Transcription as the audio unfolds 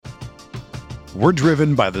We're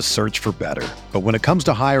driven by the search for better. But when it comes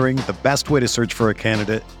to hiring, the best way to search for a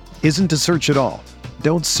candidate isn't to search at all.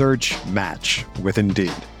 Don't search, match with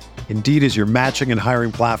Indeed. Indeed is your matching and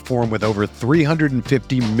hiring platform with over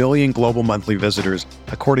 350 million global monthly visitors,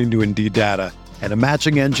 according to Indeed data, and a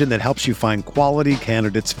matching engine that helps you find quality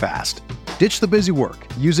candidates fast. Ditch the busy work.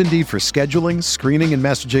 Use Indeed for scheduling, screening, and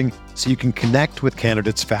messaging so you can connect with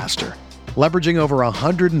candidates faster. Leveraging over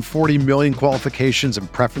 140 million qualifications and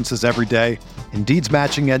preferences every day, Indeed's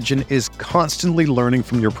matching engine is constantly learning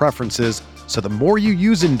from your preferences, so the more you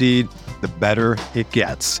use Indeed, the better it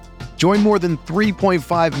gets. Join more than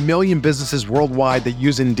 3.5 million businesses worldwide that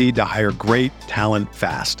use Indeed to hire great talent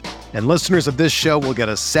fast. And listeners of this show will get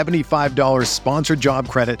a $75 sponsored job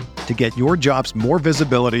credit to get your jobs more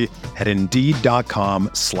visibility at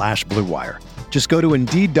Indeed.com/Blue Wire. Just go to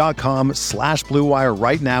Indeed.com/Blue Wire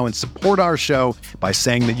right now and support our show by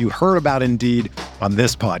saying that you heard about Indeed on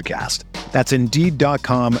this podcast. That's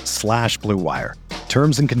Indeed.com/Blue Wire.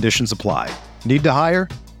 Terms and conditions apply. Need to hire?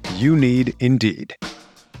 You need Indeed.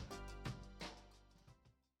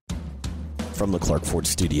 From the Clark Ford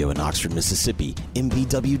Studio in Oxford, Mississippi,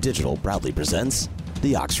 MVW Digital proudly presents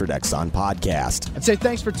the Oxford Exxon Podcast. I'd say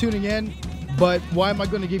thanks for tuning in, but why am I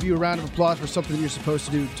going to give you a round of applause for something that you're supposed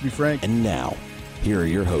to do, to be frank? And now, here are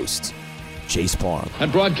your hosts, Chase Parham.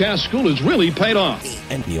 And broadcast school has really paid off.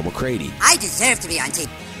 And Neil McCready. I deserve to be on TV.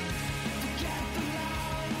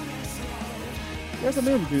 Welcome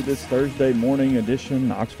into this Thursday morning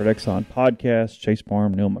edition Oxford Exxon Podcast. Chase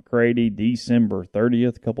Parham, Neil McCready, December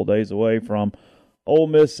 30th, a couple days away from Ole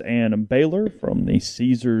Miss and Baylor from the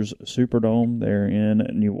Caesars Superdome there in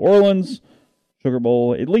New Orleans. Sugar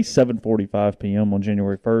Bowl, at least 7:45 p.m. on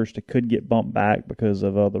January 1st. It could get bumped back because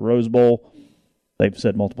of the Rose Bowl. They've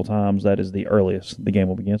said multiple times that is the earliest the game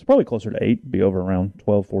will begin. It's probably closer to 8, be over around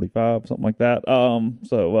 12:45, something like that.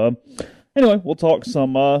 Anyway, we'll talk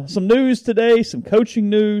some news today, some coaching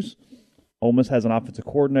news. Ole Miss has an offensive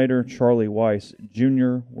coordinator. Charlie Weiss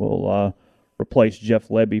Jr. will replace Jeff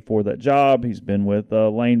Levy for that job. He's been with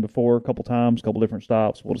Lane before a couple times, a couple different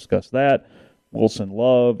stops. We'll discuss that. Wilson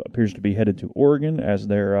Love appears to be headed to Oregon as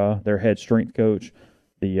their head strength coach.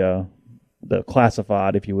 The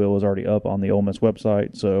classified, if you will, is already up on the Ole Miss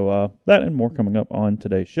website. So that and more coming up on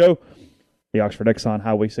today's show. The Oxford Exxon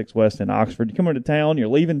Highway 6 West in Oxford. You come into town, you're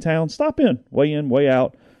leaving town, stop in, way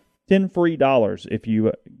out. $10 free. If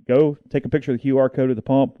you go take a picture of the QR code at the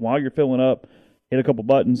pump while you're filling up, hit a couple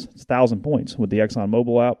buttons, it's 1,000 points. With the Exxon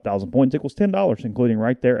mobile app, 1,000 points equals $10, including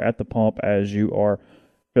right there at the pump as you are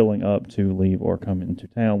filling up to leave or come into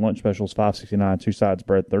town. Lunch specials, $5.69, 2 sides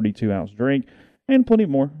bread, 32-ounce drink, and plenty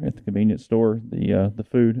more at the convenience store, the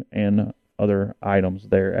food and other items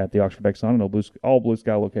there at the Oxford Exxon and all Blue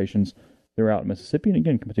Sky locations throughout Mississippi. And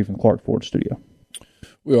again, coming to you from the Clark Ford Studio.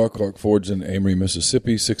 We are Clark Ford's in Amory,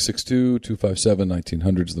 Mississippi.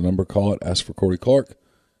 662-257-1900 is the number. Call it. Ask for Corey Clark.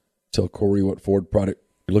 Tell Corey what Ford product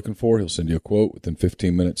you're looking for. He'll send you a quote within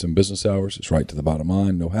 15 minutes in business hours. It's right to the bottom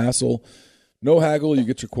line. No hassle. No haggle. You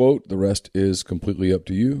get your quote. The rest is completely up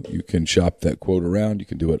to you. You can shop that quote around. You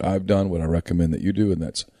can do what I've done, what I recommend that you do, and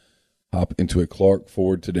that's hop into a Clark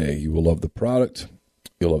Ford today. You will love the product.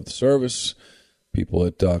 You'll love the service. People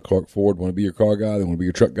at Clark Ford want to be your car guy. They want to be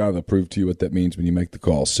your truck guy. They'll prove to you what that means when you make the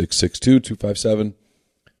call.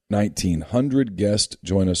 662-257-1900. Guest,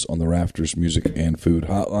 join us on the Rafters Music and Food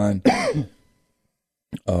Hotline.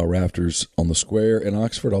 Rafters on the Square in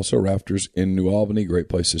Oxford. Also Rafters in New Albany. Great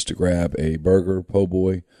places to grab a burger, po'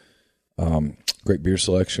 boy. Great beer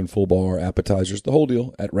selection, full bar, appetizers, the whole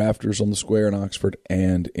deal at Rafters on the Square in Oxford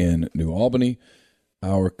and in New Albany.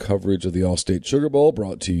 Our coverage of the All-State Sugar Bowl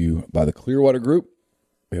brought to you by the Clearwater Group.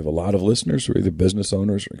 We have a lot of listeners who are either business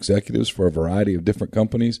owners or executives for a variety of different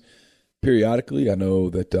companies. Periodically, I know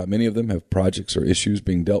that many of them have projects or issues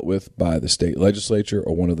being dealt with by the state legislature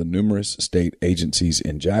or one of the numerous state agencies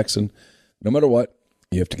in Jackson. No matter what,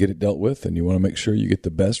 you have to get it dealt with, and you want to make sure you get the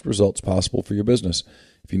best results possible for your business.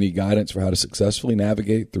 If you need guidance for how to successfully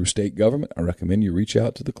navigate through state government, I recommend you reach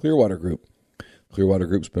out to the Clearwater Group. Clearwater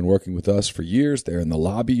Group's been working with us for years. They're in the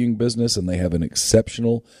lobbying business, and they have an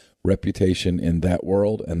exceptional reputation in that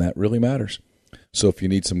world, and that really matters. So if you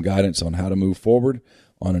need some guidance on how to move forward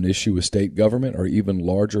on an issue with state government or even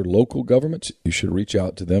larger local governments, you should reach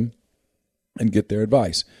out to them and get their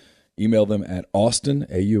advice. Email them at Austin,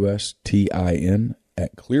 AUSTIN,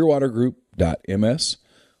 at clearwatergroup.ms,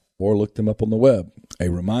 or look them up on the web. A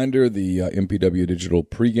reminder, the MPW Digital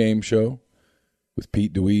pregame show with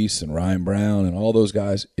Pete DeWeese and Ryan Brown and all those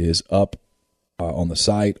guys is up on the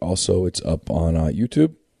site. Also, it's up on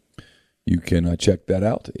YouTube. you can check that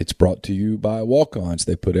out. It's brought to you by Walk-Ons.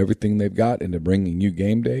 They put everything they've got into bringing you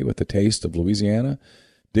game day with a taste of Louisiana.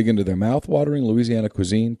 Dig into their mouth-watering Louisiana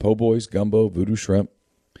cuisine, po' boys, gumbo, voodoo shrimp,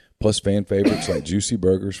 plus fan favorites like juicy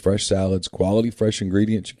burgers, fresh salads, quality fresh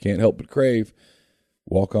ingredients you can't help but crave.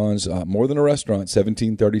 Walk-Ons, more than a restaurant,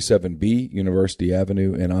 1737B University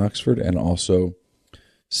Avenue in Oxford, and also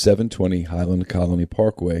 720 Highland Colony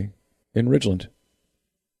Parkway in Ridgeland.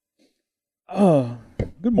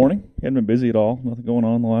 Good morning. Hadn't been busy at all. Nothing going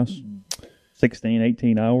on the last 16,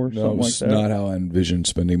 18 hours, No, something like it's that. not how I envisioned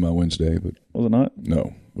spending my Wednesday, but Was it not? no,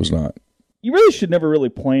 it was not. You really should never really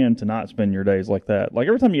plan to not spend your days like that. Like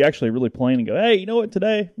every time you actually really plan and go, hey, you know what,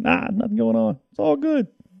 today? Nah, nothing going on. It's all good.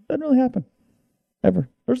 Doesn't really happen. Ever.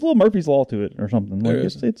 There's a little Murphy's Law to it or something. Like There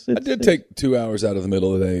is. it's I did take 2 hours out of the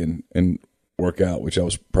middle of the day and work out, which I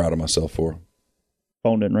was proud of myself for.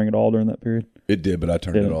 Phone didn't ring at all during that period. It did, but I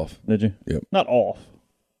turned it off. Did you? Yep. Not off.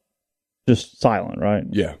 Just silent, right?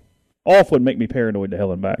 Yeah. Off would make me paranoid to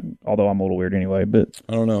hell and back, although I'm a little weird anyway. But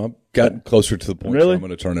I don't know. I've gotten closer to the point Really? where I'm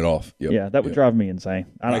going to turn it off. Yep. yeah, that would Yep. drive me insane.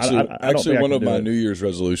 I don't Actually, think I one can of do my it. New Year's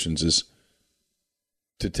resolutions is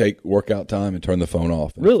to take workout time and turn the phone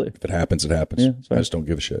off. And Really? If it happens, it happens. Yeah, that's I right. just don't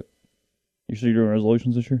give a shit. You sure you're doing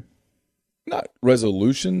resolutions this year? Not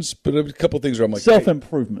resolutions, but a couple things where I'm like, Self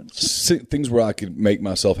improvements. things where I could make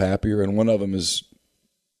myself happier. And one of them is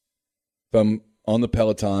if I'm on the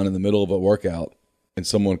Peloton in the middle of a workout and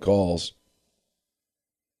someone calls,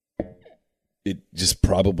 it just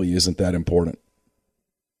probably isn't that important.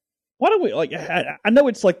 Why don't we, like, I know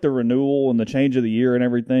it's like the renewal and the change of the year and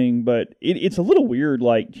everything, but it's a little weird,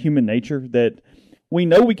 like human nature, that we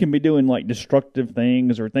know we can be doing like destructive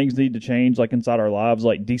things or things need to change like inside our lives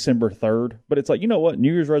like December 3rd, but it's like, you know what,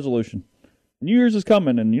 New Year's resolution. New Year's is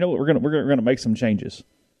coming, and you know what, we're gonna make some changes.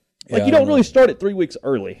 Like, Yeah, you I don't know. really start it 3 weeks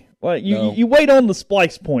early. Like No. you wait on the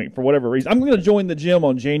splice point for whatever reason. I'm going to join the gym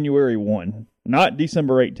on January 1, not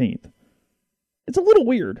December 18th. It's a little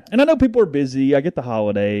weird. And I know people are busy. I get the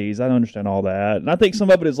holidays. I understand all that. And I think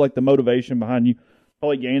some of it is like the motivation behind you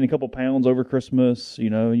probably gaining a couple pounds over Christmas. You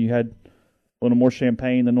know, you had a little more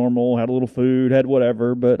champagne than normal, had a little food, had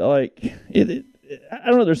whatever. But like, I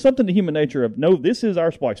don't know. There's something to human nature of, no, this is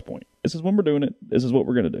our splice point. This is when we're doing it. This is what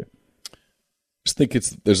we're going to do. Just think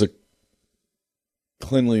there's a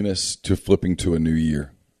cleanliness to flipping to a new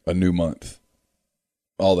year, a new month,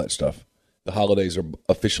 all that stuff. The holidays are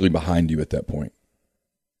officially behind you at that point.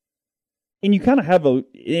 And you kind of have and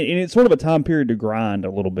it's sort of a time period to grind a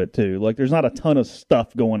little bit too. Like there's not a ton of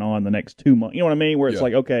stuff going on the next 2 months. You know what I mean? Where it's Yeah.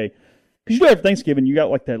 like, okay, because you do have Thanksgiving, you got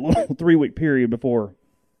like that little 3-week period before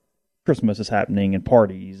Christmas is happening and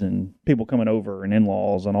parties and people coming over and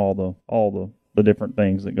in-laws and all the different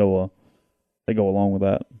things that go along with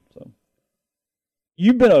that. So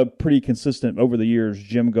you've been a pretty consistent over the years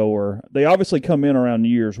gym goer. They obviously come in around New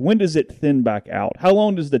Year's. When does it thin back out? How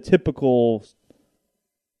long does the typical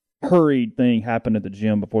hurried thing happen at the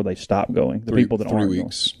gym before they stop going? The people that aren't 3 going.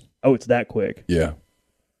 weeks. Oh, it's that quick. Yeah.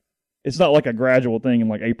 It's not like a gradual thing in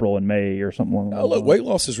like April and May or something like that. Oh, look, weight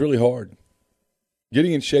loss is really hard.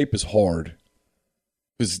 Getting in shape is hard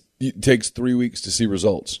because it takes 3 weeks to see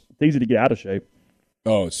results. It's easy to get out of shape.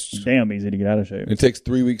 Oh, it's Damn easy to get out of shape. it takes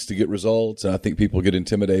 3 weeks to get results, and I think people get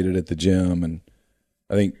intimidated at the gym, and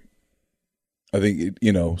I think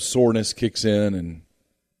soreness kicks in, and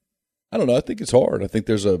I don't know. I think it's hard. I think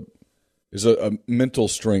there's a mental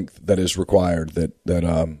strength that is required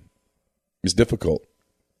that is difficult.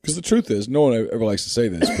 Because the truth is, no one ever likes to say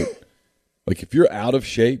this, but like if you're out of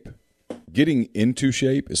shape, getting into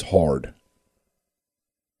shape is hard.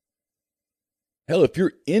 Hell, if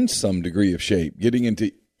you're in some degree of shape, getting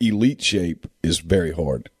into elite shape is very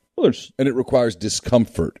hard. Well, And it requires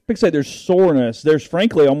discomfort. like I say, there's soreness. There's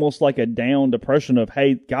frankly almost like a down depression of,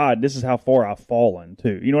 hey, God, this is how far I've fallen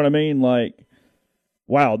too. You know what I mean? Like,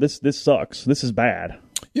 wow, this sucks. This is bad.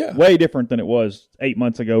 Yeah. Way different than it was 8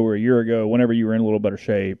 months ago or a year ago, whenever you were in a little better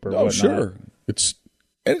shape or Oh, whatnot. sure.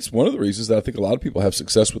 It's one of the reasons that I think a lot of people have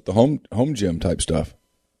success with the home gym type stuff.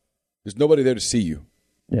 There's nobody there to see you.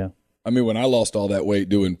 Yeah. I mean, when I lost all that weight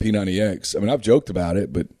doing P90X, I mean, I've joked about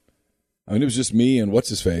it, but I mean, it was just me and what's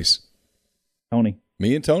his face? Tony,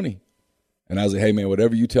 Me and Tony. And I was like, hey, man,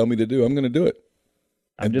 whatever you tell me to do, I'm going to do it.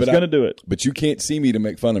 I'm just going to do it. But you can't see me to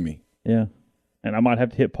make fun of me. Yeah. And I might have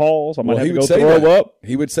to hit pause. I might have he to would go say throw that. up.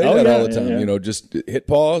 He would say Oh, that yeah, all the time. yeah. You know, just hit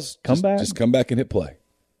pause. Back. Just come back and hit play.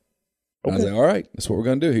 And I was Okay. like, all right, that's what we're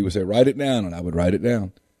going to do. He would say, write it down, and I would write it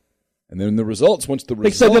down. And then the results, once the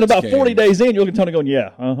results So then about came, 40 days in, you're looking at Tony going, yeah,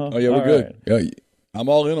 uh-huh. Oh, yeah, we're all good. right. Yeah, I'm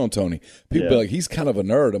all in on Tony. People be Yeah. like, he's kind of a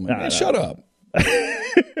nerd. I'm like, Nah, man, shut up.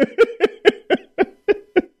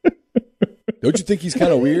 Don't you think he's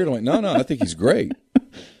kind of weird? I'm like, no, I think he's great.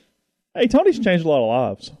 Hey, Tony's changed a lot of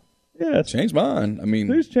lives. Yeah, Changed mine. I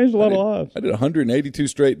mean, he's changed a lot of lives. I did 182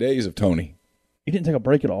 straight days of Tony. You didn't take a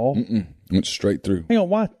break at all? Went straight through. Hang on,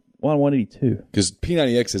 why 182? Because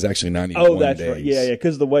P90X is actually 91 Oh, that's days. right. Yeah,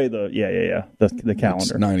 because the way the calendar.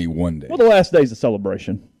 It's 91 days. Well, the last day's a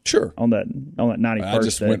celebration Sure. on that 91st I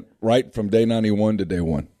just day. went right from day 91 to day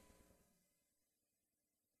 1.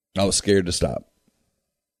 I was scared to stop.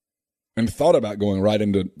 And thought about going right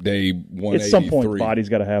into day 183. At some point, the body's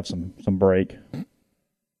got to have some break.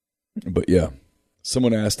 But yeah,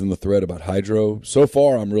 someone asked in the thread about Hydro. So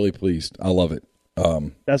far, I'm really pleased. I love it.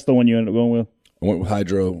 That's the one you ended up going with? I went with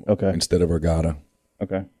Hydro instead of Ergata.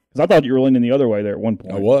 Okay. Because I thought you were leaning the other way there at one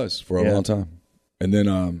point. I was for a long time. And then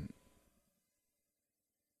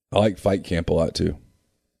I like Fight Camp a lot too.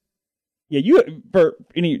 Yeah,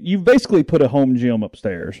 you've basically put a home gym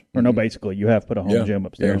upstairs. Or no, basically, you have put a home gym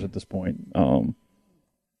upstairs at this point. To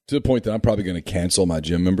the point that I'm probably going to cancel my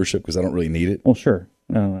gym membership because I don't really need it. Well, sure.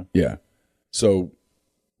 I don't know. Yeah. So,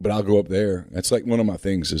 but I'll go up there. That's like one of my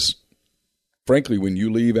things is, frankly, when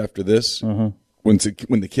you leave after this, when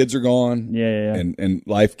the kids are gone and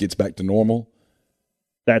life gets back to normal,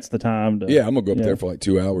 that's the time to... Yeah, I'm going to go up there for like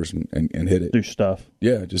 2 hours and hit it. Do stuff.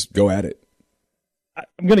 Yeah, just go at it.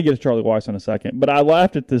 I'm going to get to Charlie Weiss in a second, but I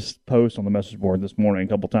laughed at this post on the message board this morning a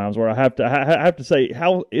couple times where I have to say,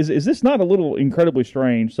 how is this not a little incredibly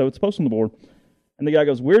strange? So it's posted on the board, and the guy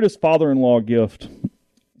goes, weirdest father-in-law gift.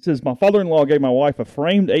 It says, my father-in-law gave my wife a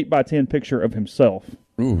framed 8x10 picture of himself.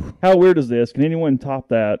 Ooh. How weird is this? Can anyone top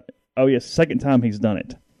that? Oh, yes, second time he's done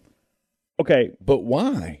it. Okay. But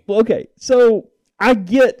why? Well, okay, so I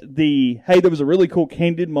get hey, there was a really cool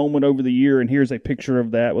candid moment over the year, and here's a picture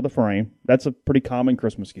of that with a frame. That's a pretty common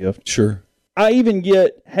Christmas gift. Sure. I even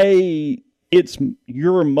get, hey, it's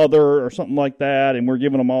your mother or something like that, and we're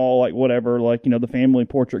giving them all, like, whatever, like, the family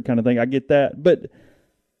portrait kind of thing. I get that. But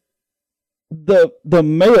the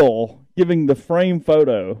male giving the frame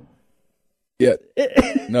photo. Yeah.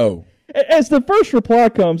 No. As the first reply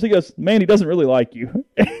comes, he goes, man, he doesn't really like you.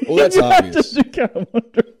 Well, that's obvious. I just kind of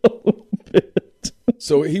wonder a little bit.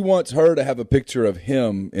 So he wants her to have a picture of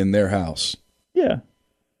him in their house. Yeah.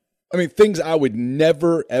 I mean, things I would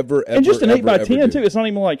never, ever, and just an 8x10 too. It's not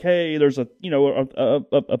even like, hey, there's a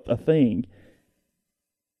thing.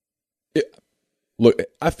 Look,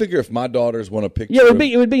 I figure if my daughters want a picture,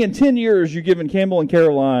 it would be in 10 years you're giving Campbell and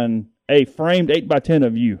Caroline a framed 8x10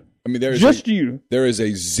 of you. I mean, there is you. There is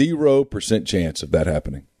a 0% chance of that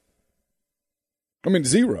happening. I mean,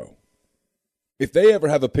 0. If they ever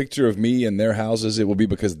have a picture of me in their houses, it will be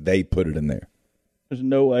because they put it in there. There's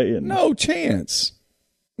no way. No chance.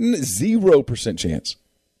 0% chance.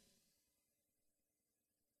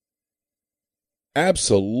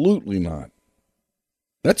 Absolutely not.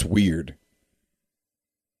 That's weird.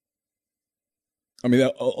 I mean,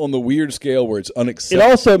 on the weird scale where it's unacceptable.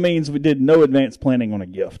 It also means we did no advanced planning on a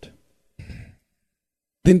gift.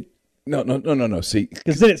 Then no. See,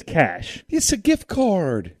 because then it's cash. It's a gift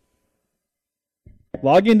card.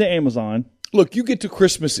 Log into Amazon. Look, you get to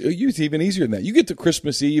Christmas. It's even easier than that. You get to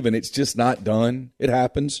Christmas Eve and it's just not done. It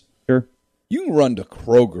happens. Sure. You can run to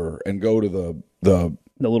Kroger and go to the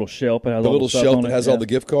little shelf. It has the all little the stuff shelf on that it. has all the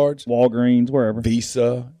gift cards. Walgreens, wherever.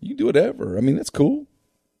 Visa. You can do whatever. I mean, that's cool.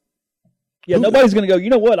 Yeah, nobody's going to go, you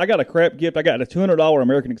know what? I got a crap gift. I got a $200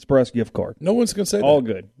 American Express gift card. No one's going to say that. All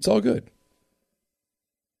good. It's all good.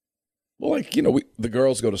 Well, like, the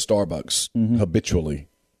girls go to Starbucks habitually.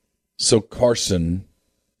 So Carson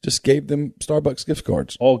just gave them Starbucks gift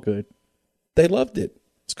cards. All good. They loved it.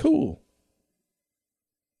 It's cool.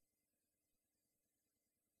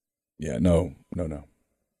 Yeah, no.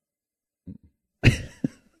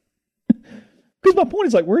 Because my point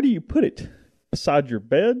is, like, where do you put it? Beside your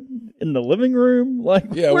bed? In the living room? Like,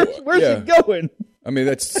 yeah, where's it going? I mean,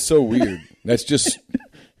 that's so weird.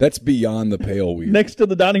 That's beyond the pale weird. Next to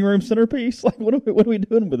the dining room centerpiece? Like, what are we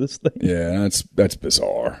doing with this thing? Yeah, that's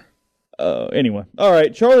bizarre. Anyway. All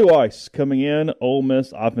right, Charlie Weiss coming in, Ole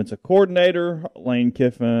Miss offensive coordinator, Lane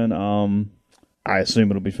Kiffin. I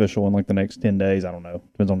assume it'll be official in like the next 10 days. I don't know.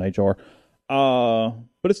 Depends on HR.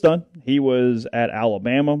 But it's done. He was at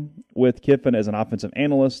Alabama with Kiffin as an offensive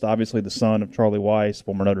analyst, obviously the son of Charlie Weiss,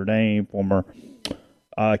 former Notre Dame, former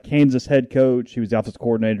Kansas head coach. He was the offensive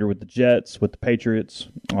coordinator with the Jets, with the Patriots,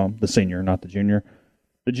 the senior, not the junior.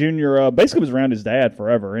 The junior basically was around his dad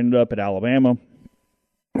forever, ended up at Alabama.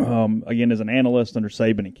 Again, as an analyst under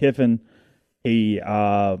Saban and Kiffin. He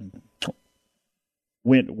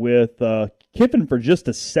went with Kiffin for just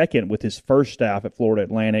a second with his first staff at Florida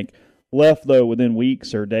Atlantic. Left, though, within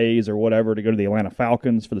weeks or days or whatever to go to the Atlanta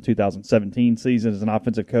Falcons for the 2017 season as an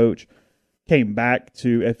offensive coach. came back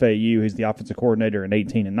to FAU. He's the offensive coordinator in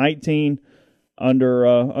 18 and 19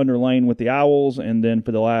 under Lane with the Owls, and then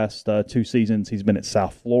for the last 2 seasons he's been at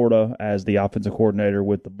South Florida as the offensive coordinator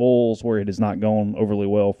with the Bulls, where it has not gone overly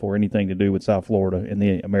well for anything to do with South Florida in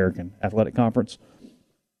the American Athletic Conference.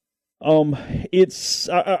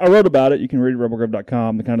 I wrote about it. You can read it at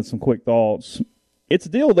rebelgrove.com, the kind of some quick thoughts. It's a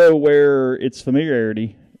deal, though, where it's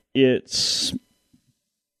familiarity. It's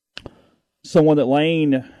someone that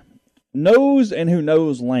Lane knows and who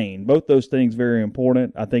knows Lane. Both those things very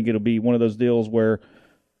important. I think it'll be one of those deals where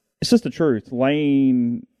it's just the truth.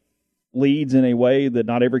 Lane leads in a way that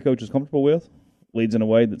not every coach is comfortable with, leads in a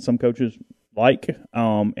way that some coaches like,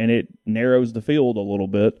 and it narrows the field a little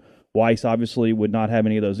bit. Weiss obviously would not have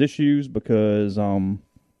any of those issues because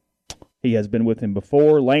he has been with him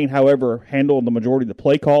before. Lane, however, handled the majority of the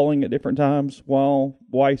play calling at different times while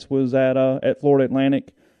Weiss was at Florida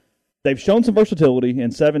Atlantic. They've shown some versatility. In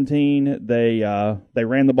 2017, they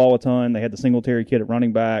ran the ball a ton. They had the Singletary kid at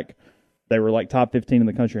running back. They were like top 15 in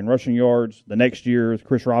the country in rushing yards. The next year,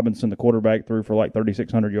 Chris Robinson, the quarterback, threw for like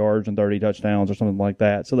 3,600 yards and 30 touchdowns or something like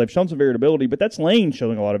that. So they've shown some variability, but that's Lane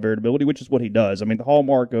showing a lot of variability, which is what he does. I mean, the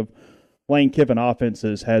hallmark of Lane Kiffin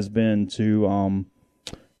offenses has been to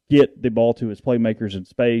get the ball to his playmakers in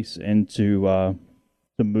space and to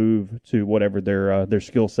move to whatever their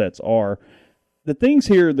skill sets are. The things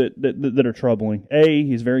here that are troubling,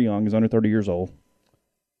 he's very young. He's under 30 years old.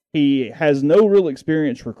 He has no real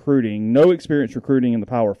experience recruiting, in the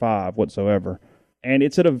Power 5 whatsoever. And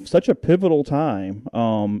it's at such a pivotal time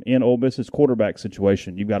in Ole Miss's quarterback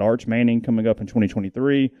situation. You've got Arch Manning coming up in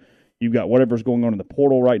 2023. You've got whatever's going on in the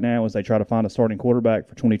portal right now as they try to find a starting quarterback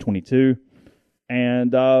for 2022.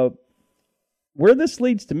 And where this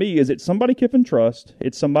leads to me is it's somebody Kiffin trusts.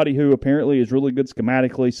 It's somebody who apparently is really good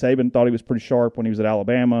schematically. Saban thought he was pretty sharp when he was at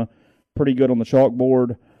Alabama, pretty good on the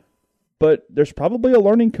chalkboard. But there's probably a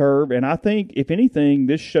learning curve, and I think, if anything,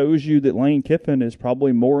 this shows you that Lane Kiffin is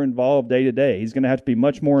probably more involved day-to-day. He's going to have to be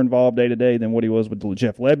much more involved day-to-day than what he was with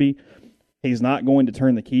Jeff Lebby. He's not going to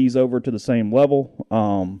turn the keys over to the same level.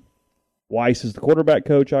 Weiss is the quarterback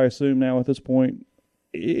coach, I assume, now at this point.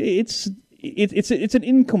 It's an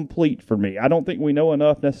incomplete for me. I don't think we know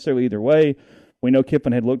enough necessarily either way. We know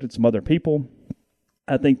Kiffin had looked at some other people.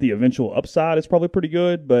 I think the eventual upside is probably pretty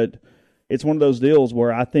good, but it's one of those deals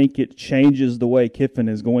where I think it changes the way Kiffin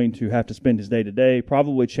is going to have to spend his day-to-day,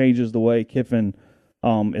 probably changes the way Kiffin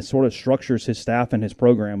it sort of structures his staff and his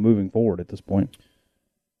program moving forward at this point.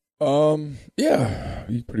 Yeah,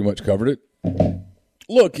 you pretty much covered it.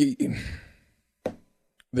 Look,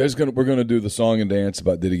 we're going to do the song and dance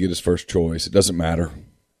about did he get his first choice. It doesn't matter.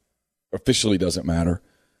 Officially doesn't matter.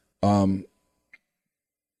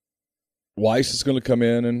 Weiss is going to come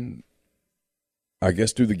in and I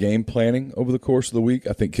guess do the game planning over the course of the week.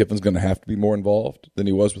 I think Kiffin's going to have to be more involved than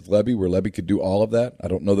he was with Lebby, where Lebby could do all of that. I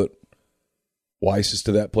don't know that Weiss is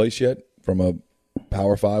to that place yet from a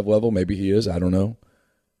Power 5 level. Maybe he is. I don't know.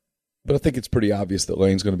 But I think it's pretty obvious that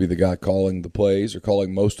Lane's going to be the guy calling the plays or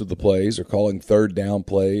calling most of the plays or calling third down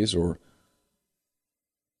plays or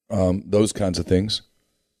those kinds of things.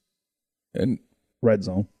 And red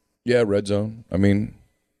zone. Yeah, red zone. I mean,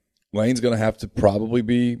 Lane's going to have to probably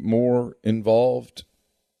be more involved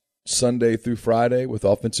Sunday through Friday with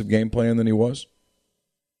offensive game plan than he was.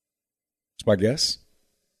 That's my guess.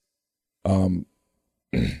 And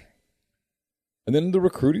then the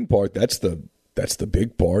recruiting part, that's the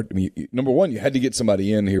big part. I mean, number one, you had to get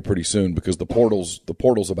somebody in here pretty soon because the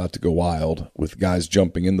portal's about to go wild with guys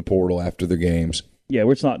jumping in the portal after their games. Yeah,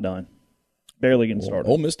 it's not done. Barely getting started.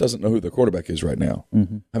 Ole Miss doesn't know who their quarterback is right now.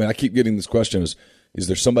 Mm-hmm. I mean, I keep getting this question: is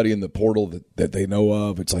there somebody in the portal that they know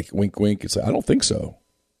of? It's like wink, wink. It's like, I don't think so.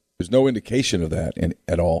 There's no indication of that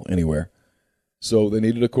at all anywhere. So they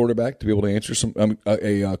needed a quarterback to be able to answer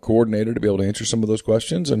a coordinator to be able to answer some of those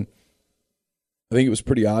questions, and I think it was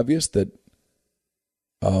pretty obvious that,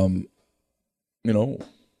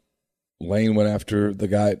 Lane went after the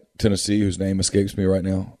guy at Tennessee whose name escapes me right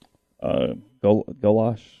now.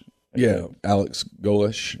 Golash. Yeah, Alex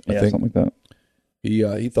Golish, I think. Something like that.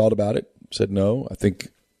 He thought about it, said no. I think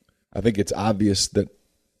it's obvious that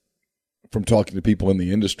from talking to people in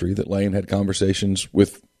the industry that Lane had conversations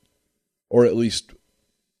with, or at least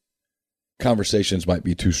conversations might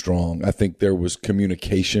be too strong. I think there was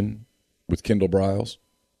communication with Kendall Briles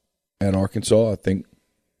at Arkansas. I think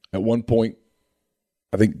at one point,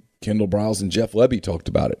 Kendall Briles and Jeff Lebby talked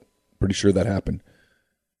about it. Pretty sure that happened.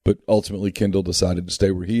 But ultimately, Kendall decided to stay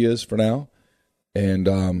where he is for now.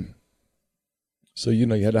 And so, you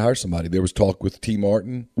had to hire somebody. There was talk with T.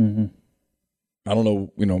 Martin. Mm-hmm. I don't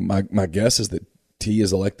know. My guess is that T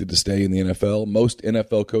is elected to stay in the NFL. Most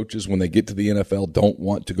NFL coaches, when they get to the NFL, don't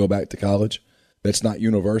want to go back to college. That's not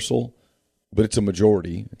universal, but it's a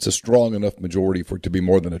majority. It's a strong enough majority for it to be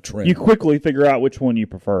more than a trend. You quickly figure out which one you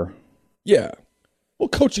prefer. Yeah. Well,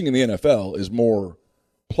 coaching in the NFL is more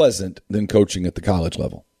pleasant than coaching at the college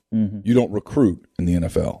level. Mm-hmm. You don't recruit in the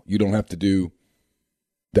NFL. You don't have to do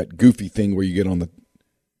that goofy thing where you get on the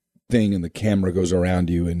thing and the camera goes around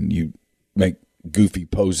you and you make goofy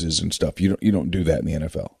poses and stuff. You don't do that in the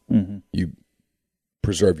NFL. Mm-hmm. You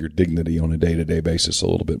preserve your dignity on a day-to-day basis a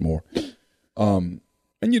little bit more. And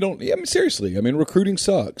you don't. I mean, seriously. I mean, recruiting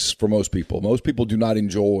sucks for most people. Most people do not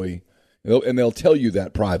enjoy, and they'll tell you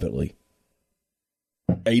that privately.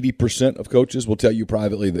 80% of coaches will tell you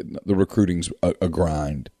privately that the recruiting's a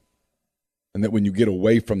grind, and that when you get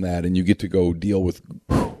away from that and you get to go deal with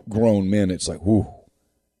grown men, it's like, whoo.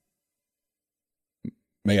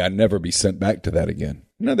 May I never be sent back to that again.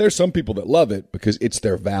 Now, there's some people that love it because it's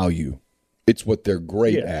their value. It's what they're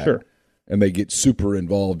great at. Sure. And they get super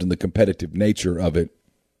involved in the competitive nature of it.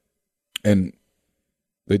 And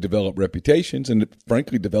they develop reputations and,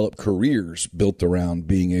 frankly, develop careers built around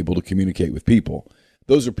being able to communicate with people.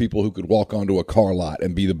 Those are people who could walk onto a car lot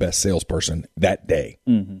and be the best salesperson that day.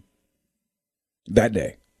 Mm-hmm. That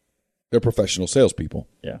day. They're professional salespeople.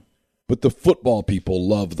 Yeah. But the football people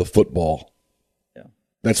love the football.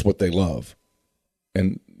 That's what they love.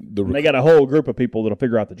 And they got a whole group of people that'll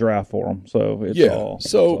figure out the draft for them. So it's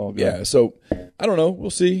all good. So I don't know.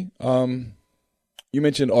 We'll see. You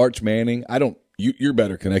mentioned Arch Manning. You're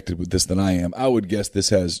better connected with this than I am. I would guess this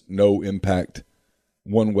has no impact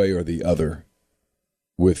one way or the other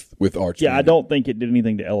with Arch Manning. I don't think it did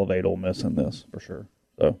anything to elevate Ole Miss in this for sure.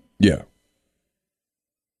 So yeah.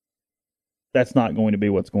 That's not going to be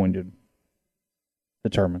what's going to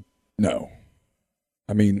determine. No.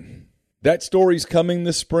 I mean, that story's coming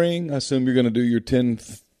this spring. I assume you're going to do your 10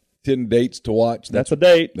 dates to watch. That's a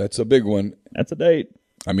date. That's a big one. That's a date.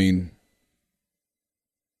 I mean,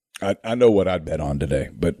 I know what I'd bet on today,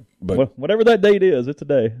 but whatever that date is, it's a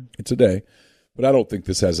day. It's a day. But I don't think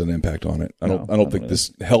this has an impact on it. I don't think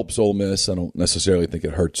this helps Ole Miss. I don't necessarily think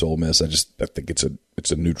it hurts Ole Miss. I think it's a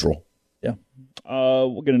neutral. Yeah.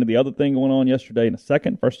 We'll get into the other thing going on yesterday in a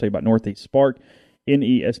second. First, tell you about Northeast Spark.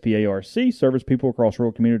 NESPARC, service people across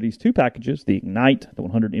rural communities. 2 packages, the Ignite, the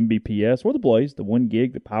 100 Mbps, or the Blaze, the 1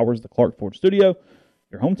 gig that powers the Clark Ford studio.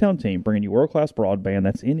 Your hometown team bringing you world-class broadband.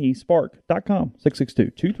 That's nespark.com,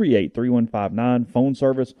 662-238-3159. Phone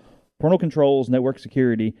service, parental controls, network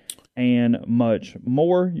security, and much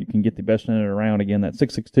more. You can get the best internet around. Again, that's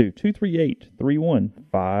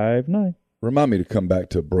 662-238-3159. Remind me to come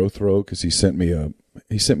back to Brothrow because he sent me an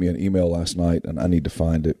email last night, and I need to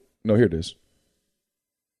find it. No, here it is.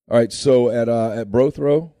 All right, so at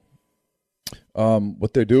Brothrow,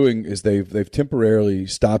 what they're doing is they've temporarily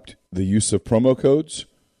stopped the use of promo codes,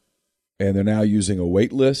 and they're now using a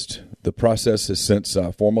wait list. The process has since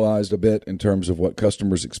formalized a bit in terms of what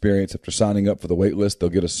customers experience after signing up for the wait list. They'll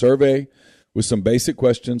get a survey with some basic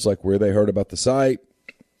questions like where they heard about the site,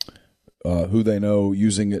 who they know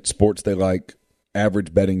using it, sports they like,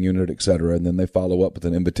 average betting unit, etc., and then they follow up with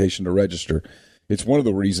an invitation to register. It's one of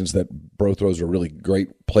the reasons that Brothrow's a really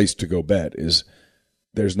great place to go bet is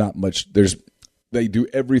there's not much – they do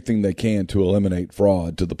everything they can to eliminate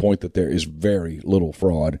fraud to the point that there is very little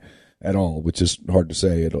fraud at all, which is hard to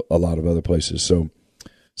say at a lot of other places. So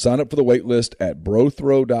sign up for the wait list at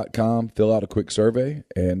brothrow.com, fill out a quick survey,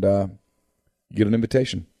 and get an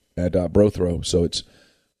invitation at Brothrow. So it's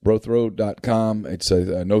brothrow.com. It's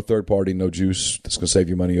a no third party, no juice. That's going to save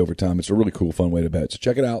you money over time. It's a really cool, fun way to bet. So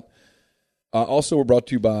check it out. Also, we're brought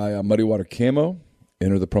to you by Muddy Water Camo.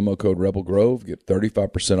 Enter the promo code Rebel Grove. Get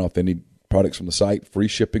 35% off any products from the site. Free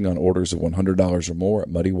shipping on orders of $100 or more at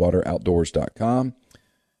muddywateroutdoors.com.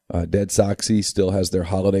 Dead Soxy still has their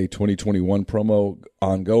holiday 2021 promo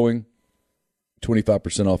ongoing.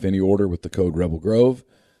 25% off any order with the code Rebel Grove.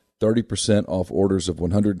 30% off orders of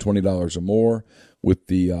 $120 or more with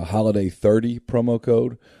the Holiday 30 promo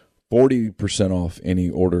code. 40% off any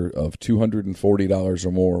order of $240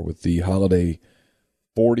 or more with the Holiday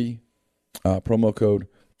 40 promo code.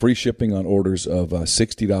 Free shipping on orders of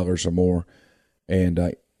 $60 or more.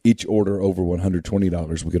 And each order over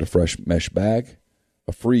 $120 will get a fresh mesh bag,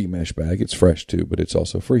 a free mesh bag. It's fresh too, but it's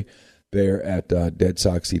also free there at Dead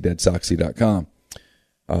Soxy, deadsoxy.com.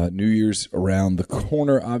 New Year's around the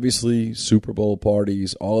corner, obviously, Super Bowl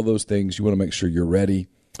parties, all of those things. You want to make sure you're ready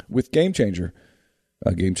with Game Changer.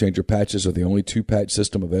 Game Changer patches are the only 2-patch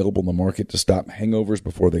system available in the market to stop hangovers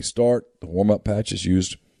before they start. The warm-up patch is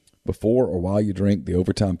used before or while you drink. The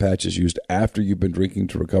overtime patch is used after you've been drinking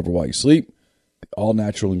to recover while you sleep. The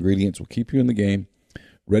all-natural ingredients will keep you in the game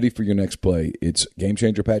ready for your next play. It's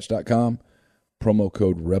GameChangerPatch.com. Promo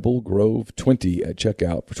code RebelGrove20 at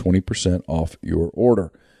checkout for 20% off your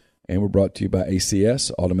order. And we're brought to you by ACS,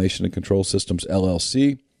 Automation and Control Systems,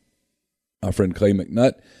 LLC. Our friend Clay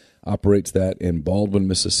McNutt operates that in Baldwin,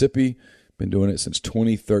 Mississippi. Been doing it since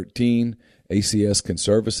 2013. ACS can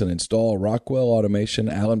service and install Rockwell Automation,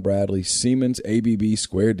 Allen Bradley, Siemens, ABB,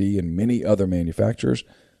 Square D, and many other manufacturers.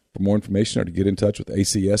 For more information or to get in touch with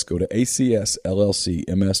ACS, go to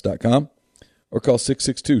acsllcms.com or call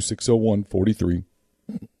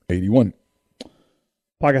 662-601-4381.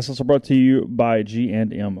 Podcast also brought to you by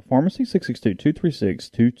G&M Pharmacy,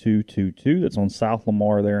 662-236-2222. That's on South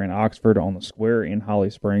Lamar there in Oxford on the square in Holly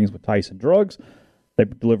Springs with Tyson Drugs. They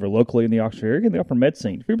deliver locally in the Oxford area, and they offer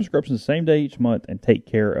medicine, free prescriptions the same day each month, and take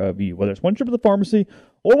care of you. Whether it's one trip to the pharmacy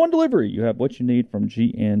or one delivery, you have what you need from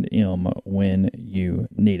G&M when you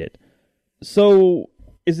need it. So,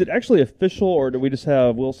 is it actually official, or do we just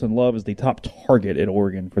have Wilson Love as the top target at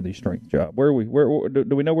Oregon for the strength job? Where are we? Where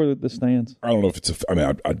do we know where this stands? I don't know if it's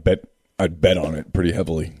I'd bet on it pretty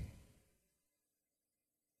heavily.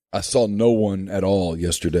 I saw no one at all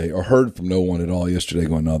yesterday, or heard from no one at all yesterday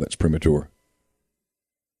going, no, that's premature.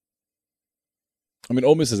 I mean,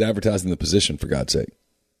 Ole Miss is advertising the position, for God's sake.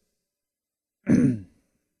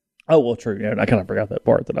 Oh, well, true. Yeah, I kind of forgot that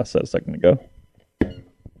part that I said a second ago.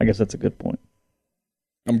 I guess that's a good point.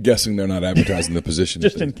 I'm guessing they're not advertising the position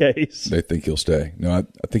just in case they think he'll stay. No, I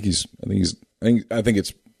think it's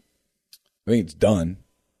done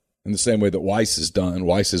in the same way that Weiss is done.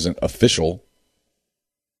 Weiss isn't official,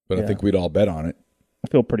 but I think we'd all bet on it. I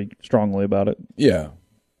feel pretty strongly about it. Yeah.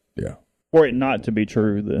 Were it not to be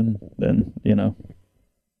true, then you know.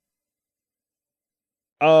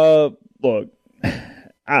 Look,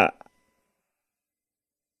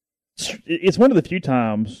 it's one of the few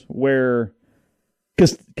times where,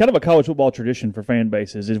 because kind of a college football tradition for fan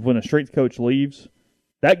bases is when a strength coach leaves,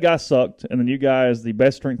 that guy sucked, and the new guy is the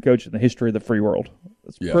best strength coach in the history of the free world.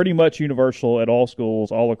 It's pretty much universal at all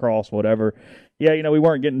schools, all across, whatever. Yeah, we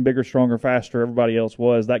weren't getting bigger, stronger, faster. Everybody else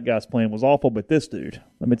was. That guy's plan was awful, but this dude,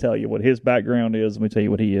 let me tell you what his background is. Let me tell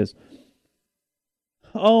you what he is.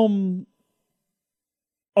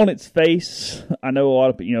 On its face, I know a lot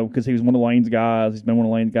of people, because he was one of Lane's guys. He's been one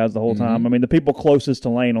of Lane's guys the whole time. I mean, the people closest to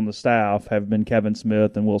Lane on the staff have been Kevin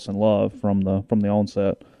Smith and Wilson Love from the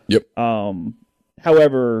onset. Yep.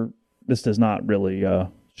 However, this does not really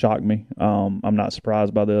shock me. I'm not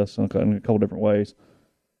surprised by this in a couple different ways.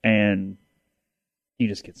 And you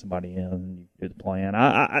just get somebody in and you do the plan.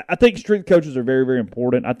 I think strength coaches are very, very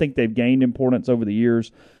important. I think they've gained importance over the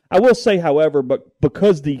years. I will say, however, but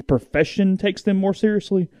because the profession takes them more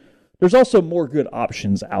seriously, there's also more good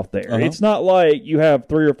options out there. It's not like you have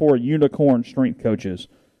 3 or 4 unicorn strength coaches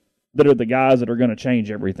that are the guys that are going to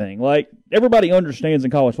change everything. Like, everybody understands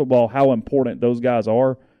in college football how important those guys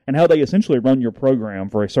are and how they essentially run your program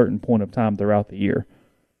for a certain point of time throughout the year.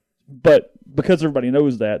 But because everybody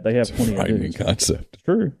knows that, they have plenty of dudes. Concept. It's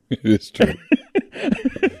true. It is true.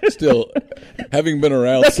 Still, having been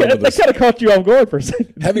around that kind of caught you off guard for a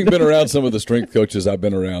second. Having been around some of the strength coaches I've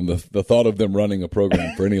been around, the thought of them running a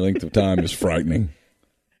program for any length of time is frightening.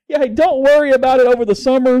 Yeah, hey, don't worry about it over the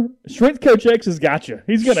summer. Strength Coach X has got you.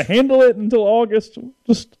 He's going to handle it until August.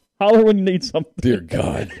 Just holler when you need something. Dear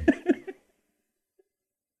God.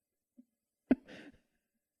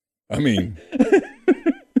 I mean...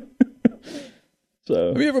 So,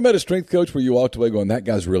 have you ever met a strength coach where you walked away going, that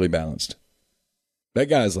guy's really balanced? That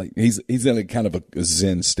guy's like, he's in a kind of a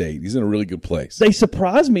zen state. He's in a really good place. They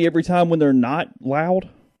surprise me every time when they're not loud.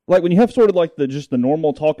 Like when you have sort of like the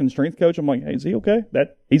normal talking strength coach, I'm like, hey, is he okay?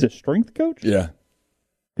 He's a strength coach? Yeah.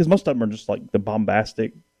 Because most of them are just like the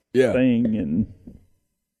bombastic thing. And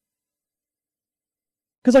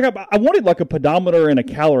because like I wanted like a pedometer and a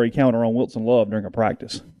calorie counter on Wilson Love during a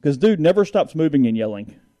practice. Because dude never stops moving and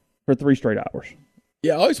yelling for 3 straight hours.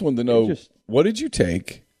 Yeah, I always wanted to know, what did you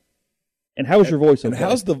take? And how is your voice? And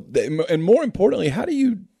how's and more importantly, how's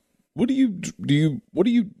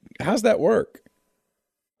that work?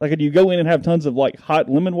 Like, do you go in and have tons of like hot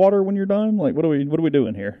lemon water when you're done? Like, what are we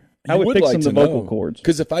doing here? How would fix some of the vocal cords?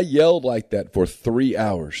 Because if I yelled like that for 3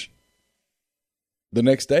 hours, the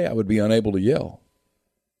next day I would be unable to yell.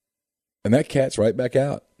 And that cat's right back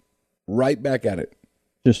out. Right back at it.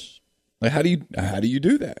 Just like, how do you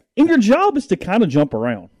do that? And your job is to kind of jump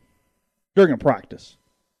around during a practice.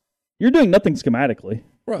 You're doing nothing schematically.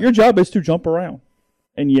 Right. Your job is to jump around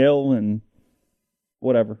and yell and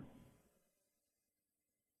whatever.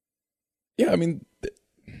 Yeah, I mean,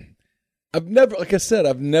 I've never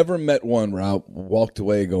met one where I walked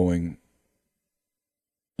away going,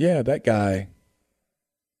 yeah, that guy,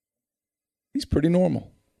 he's pretty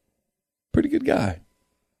normal. Pretty good guy.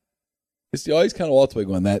 It's always kind of walks away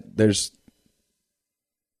going, that there's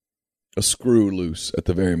a screw loose at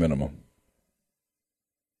the very minimum.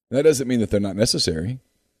 That doesn't mean that they're not necessary.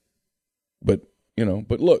 But,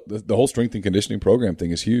 but look, the whole strength and conditioning program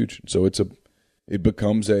thing is huge. So it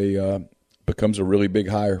becomes a really big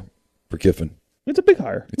hire for Kiffin. It's a big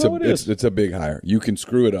hire. It's a big hire. You can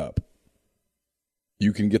screw it up.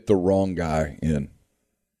 You can get the wrong guy in.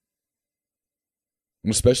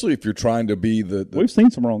 Especially if you're trying to be the We've seen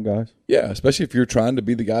some wrong guys. Yeah, especially if you're trying to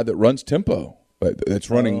be the guy that runs tempo. That's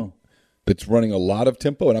running a lot of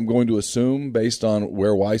tempo, and I'm going to assume, based on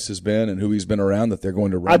where Weiss has been and who he's been around, that they're going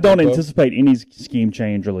to run I don't tempo. anticipate any scheme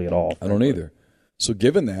change really at all. I don't either. So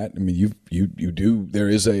given that, I mean, you do there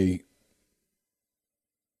is a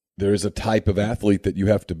type of athlete that you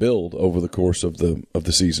have to build over the course of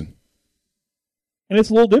the season. And it's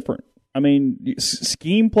a little different. I mean,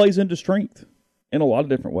 scheme plays into strength in a lot of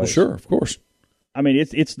different ways. Well, sure, of course. I mean,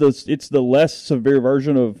 it's the less severe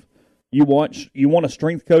version of you want a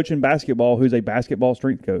strength coach in basketball who's a basketball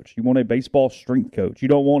strength coach. You want a baseball strength coach. You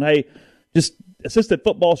don't want, hey, just assistant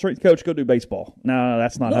football strength coach, go do baseball. No,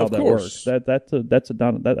 that's not how that works. That's a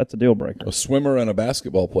deal breaker. A swimmer and a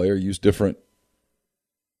basketball player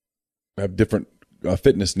have different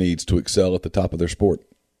fitness needs to excel at the top of their sport.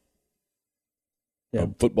 Yeah. A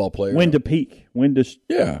football player, when to peak, when to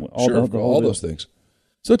all those things.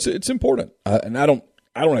 So it's important, and I don't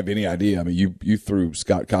have any idea. I mean, you threw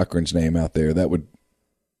Scott Cochran's name out there.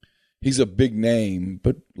 He's a big name,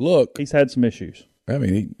 but look, he's had some issues. I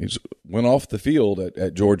mean, he went off the field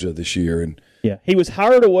at Georgia this year, and he was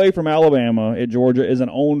hired away from Alabama at Georgia as an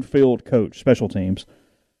on-field coach, special teams.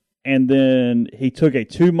 And then he took a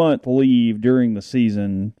 2-month leave during the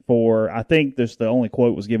season for, I think the only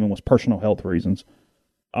quote was given was personal health reasons.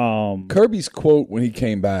 Kirby's quote when he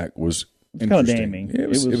came back was kind of damning. It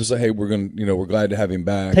was like, hey, we're glad to have him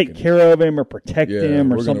back. Take care of him or protect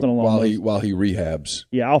him or something along those. While he rehabs.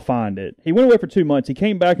 Yeah, I'll find it. He went away for 2 months. He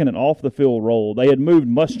came back in an off-the-field role. They had moved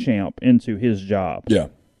Muschamp into his job. Yeah.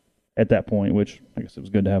 At that point, which I guess it was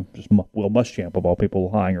good to have just Will Muschamp of all people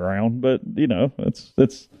lying around. But,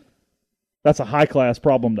 that's a high-class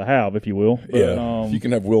problem to have, if you will. But, if you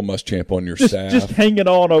can have Will Muschamp on your staff. Just hanging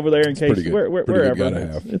on over there in case pretty good. wherever. Good to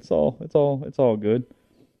have. It's all good.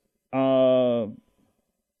 The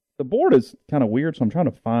board is kind of weird, so I'm trying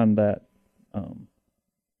to find that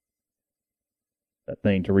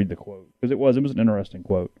thing to read the quote, because it was an interesting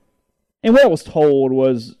quote. And what I was told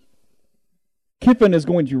was Kiffin is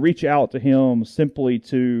going to reach out to him simply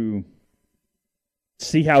to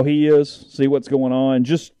see how he is, see what's going on,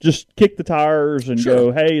 just kick the tires and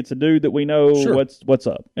go, hey, it's a dude that we know, what's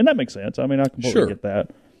up. And that makes sense. I mean, I completely get that.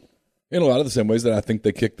 In a lot of the same ways that I think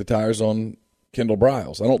they kicked the tires on Kendall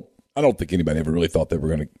Briles. I don't think anybody ever really thought they were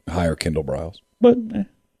going to hire Kendall Briles. But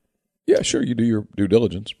yeah, sure, you do your due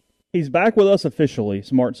diligence. He's back with us officially,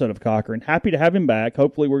 Smart said of Cochran. Happy to have him back.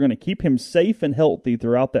 Hopefully we're going to keep him safe and healthy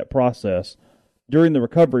throughout that process, during the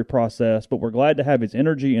recovery process, but we're glad to have his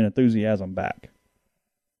energy and enthusiasm back.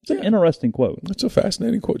 It's an interesting quote. It's a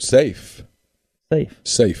fascinating quote. Safe. I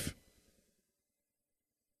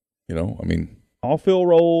mean, off-field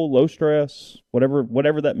role, low stress,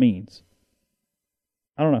 whatever that means.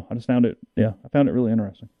 I don't know. I just found it. Yeah, I found it really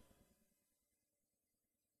interesting.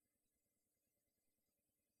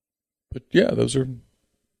 But yeah, that's a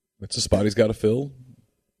spot he's got to fill.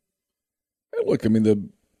 And look, I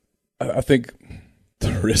mean, I think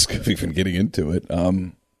the risk of even getting into it.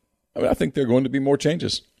 I think there are going to be more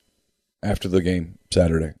changes after the game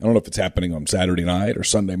Saturday. I don't know if it's happening on Saturday night or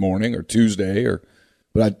Sunday morning or Tuesday,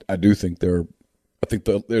 but I do think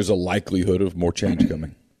there's a likelihood of more change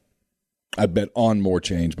coming. I'd bet on more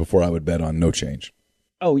change before I would bet on no change.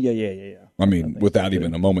 Oh, yeah. I mean, without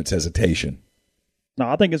even a moment's hesitation. No,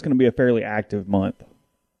 I think it's going to be a fairly active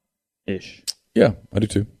month-ish. Yeah, I do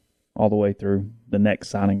too. All the way through the next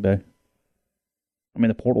signing day. I mean,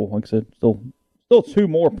 the portal, like I said, still 2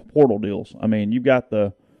 more portal deals. I mean, you've got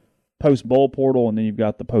the post-bowl portal, and then you've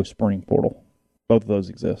got the post-spring portal. Both of those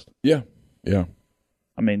exist. Yeah. I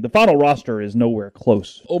mean, the final roster is nowhere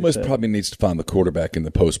close. Ole Miss probably needs to find the quarterback in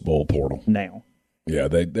the post-bowl portal. Now. Yeah,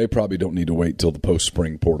 they probably don't need to wait till the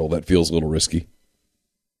post-spring portal. That feels a little risky.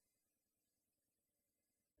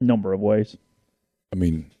 Number of ways. I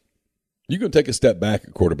mean, you can take a step back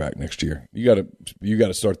at quarterback next year. You got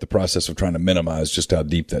to start the process of trying to minimize just how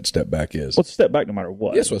deep that step back is. Well, it's a step back no matter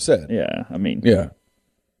what. That's what I said. Yeah, I mean. Yeah.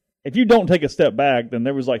 If you don't take a step back, then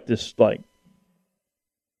there was this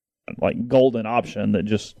golden option that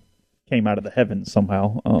just came out of the heavens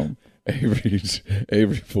somehow.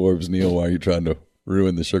 Avery Forbes, Neil, why are you trying to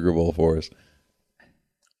ruin the Sugar Bowl for us?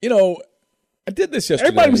 I did this yesterday.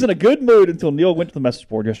 Everybody was in a good mood until Neil went to the message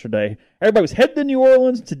board yesterday. Everybody was heading to New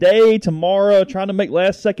Orleans today, tomorrow, trying to make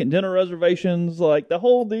last-second dinner reservations, like the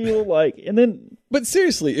whole deal, like, and then. But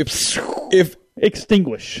seriously, if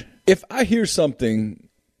extinguish. If I hear something,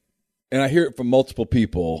 and I hear it from multiple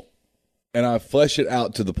people, and I flesh it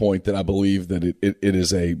out to the point that I believe that it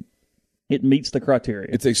is a, it meets the criteria.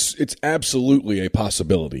 It's absolutely a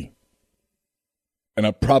possibility, and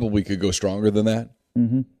I probably could go stronger than that.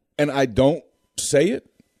 Mm-hmm. And I don't say it.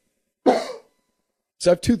 So I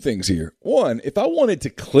have two things here. One, if I wanted to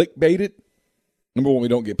clickbait it, number one, we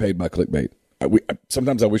don't get paid by clickbait.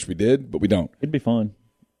 Sometimes I wish we did, but we don't. It'd be fun.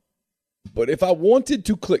 But if I wanted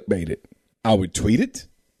to clickbait it, I would tweet it.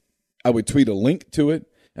 I would tweet a link to it,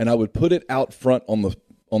 and I would put it out front on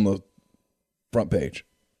the front page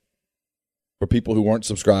for people who weren't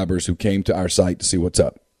subscribers who came to our site to see what's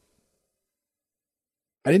up.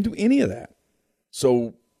 I didn't do any of that.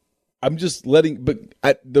 So I'm just letting,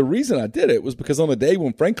 the reason I did it was because on the day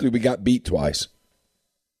when, frankly, we got beat twice,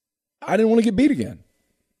 I didn't want to get beat again.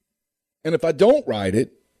 And if I don't write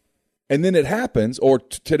it, and then it happens, or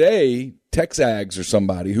today, Texags or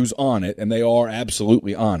somebody who's on it, and they are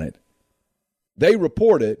absolutely on it, they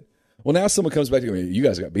report it, well, now someone comes back to me, you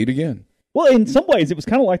guys got beat again. Well, in some ways, it was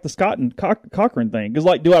kind of like the Scott and Cochran thing. Because,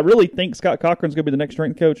 like, do I really think Scott Cochran's going to be the next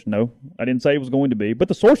strength coach? No, I didn't say he was going to be. But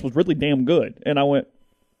the source was really damn good. And I went,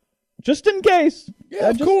 just in case.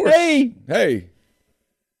 Yeah, of course. Hey.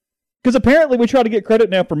 Because apparently we try to get credit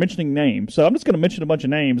now for mentioning names. So I'm just going to mention a bunch of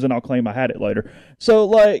names, and I'll claim I had it later. So,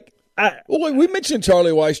 like, we mentioned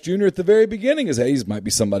Charlie Weiss Jr. at the very beginning as Hayes might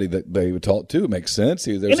be somebody that they would talk to. It makes sense.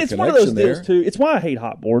 There's and it's one of those deals, too. It's why I hate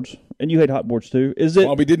hot boards, and you hate hot boards, too. Is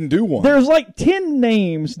that we didn't do one. There's like 10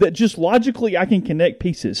 names that just logically I can connect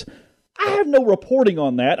pieces. I have no reporting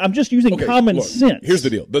on that. I'm just using common sense. Here's the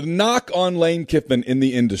deal. The knock on Lane Kiffin in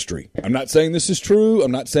the industry. I'm not saying this is true.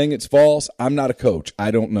 I'm not saying it's false. I'm not a coach.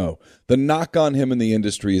 I don't know. The knock on him in the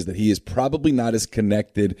industry is that he is probably not as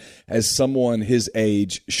connected as someone his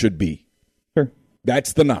age should be. Sure.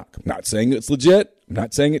 That's the knock. I'm not saying it's legit. I'm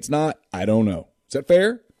not saying it's not. I don't know. Is that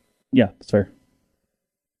fair? Yeah, that's fair.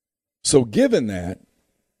 So given that,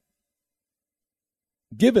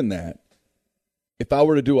 if I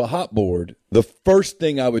were to do a hot board, the first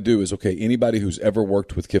thing I would do is, okay, anybody who's ever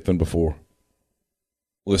worked with Kiffin before,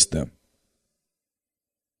 list them.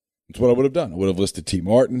 That's what I would have done. I would have listed T.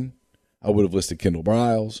 Martin. I would have listed Kendall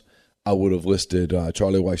Briles. I would have listed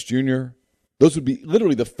Charlie Weiss Jr. Those would be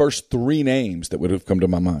literally the first three names that would have come to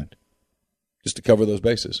my mind, just to cover those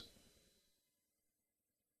bases.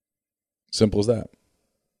 Simple as that.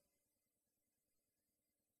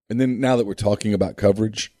 And then now that we're talking about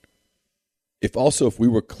coverage, if we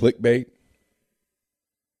were clickbait,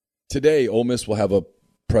 today Ole Miss will have a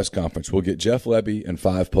press conference. We'll get Jeff Lebby and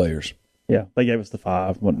 5 players. Yeah, they gave us the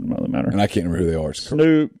 5. Wouldn't really matter. And I can't remember who they are.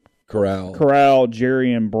 Snoop, Corral,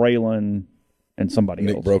 Jerry and Braylon, and somebody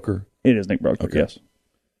else. Nick Broker. It is Nick Broker, okay. Yes.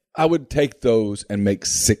 I would take those and make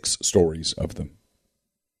 6 stories of them.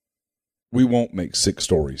 We won't make 6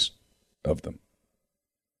 stories of them.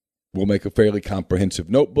 We'll make a fairly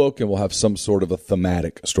comprehensive notebook, and we'll have some sort of a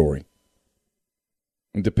thematic story.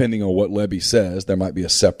 And depending on what Lebby says, there might be a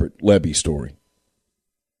separate Lebby story.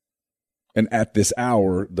 And at this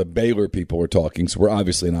hour, the Baylor people are talking, so we're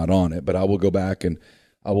obviously not on it, but I will go back and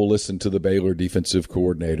I will listen to the Baylor defensive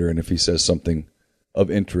coordinator, and if he says something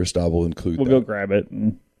of interest, I will include that. We'll go grab it.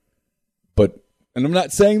 But I'm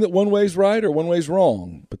not saying that one way's right or one way's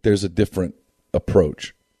wrong, but there's a different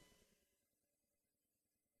approach.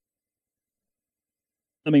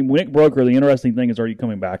 I mean, Nick Broker, the interesting thing is, are you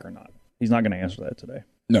coming back or not? He's not going to answer that today.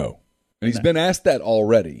 No. And he's been asked that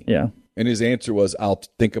already. Yeah. And his answer was, I'll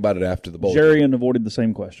think about it after the bowl. Jarian avoided the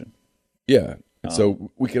same question. Yeah. And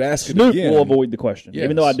so we could ask Snoop it again. will avoid the question,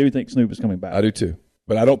 even though I do think Snoop is coming back. I do too.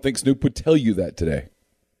 But I don't think Snoop would tell you that today.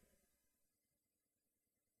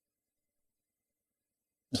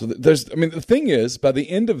 So the thing is, by the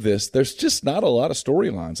end of this, there's just not a lot of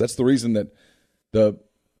storylines. That's the reason that the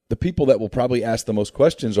people that will probably ask the most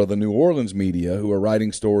questions are the New Orleans media, who are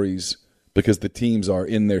writing stories because the teams are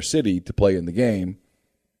in their city to play in the game,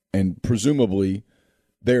 and presumably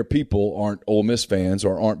their people aren't Ole Miss fans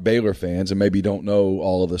or aren't Baylor fans and maybe don't know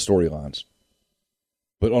all of the storylines.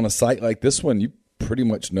 But on a site like this one, you pretty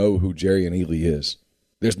much know who Jarian Ealy is.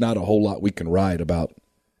 There's not a whole lot we can write about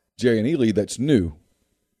Jarian Ealy that's new.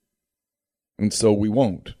 And so we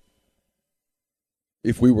won't.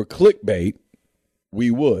 If we were clickbait, we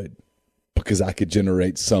would, because I could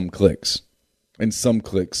generate some clicks. And some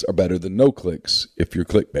clicks are better than no clicks if you're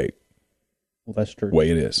clickbait. Well, that's true. Way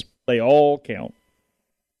it is. They all count.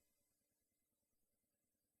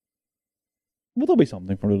 Well, there'll be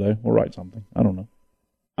something for today. We'll write something. I don't know.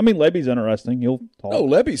 I mean, Lebby's interesting. He'll talk. Oh,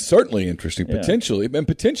 Lebby's certainly interesting, Yeah.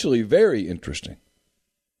 potentially very interesting.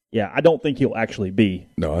 Yeah, I don't think he'll actually be.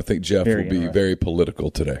 No, I think Jeff Very will be interesting. very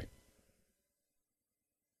political today.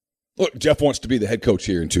 Look, Jeff wants to be the head coach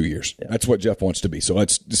here in 2 years. Yeah. That's what Jeff wants to be. So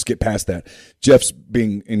let's just get past that. Jeff's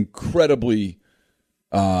being incredibly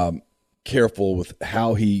careful with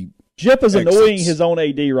how he. Jeff is Exits. annoying his own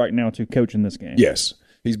AD right now to coach in this game. Yes,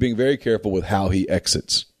 he's being very careful with how he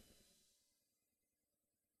exits,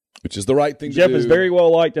 which is the right thing Jeff to do. is very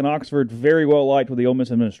well liked in Oxford, very well liked with the Ole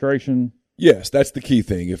Miss administration. Yes, that's the key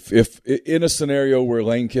thing. If in a scenario where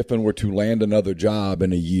Lane Kiffin were to land another job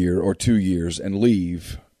in a year or 2 years and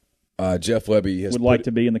leave, Jeff Lebby Would like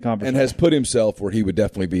to be in the conversation. and has put himself where he would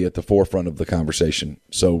definitely be at the forefront of the conversation.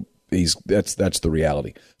 So that's the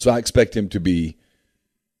reality. So I expect him to be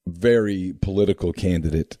very political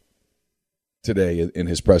candidate today in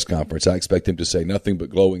his press conference. I expect him to say nothing but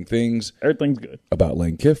glowing things Everything's good. about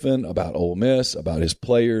Lane Kiffin, about Ole Miss, about his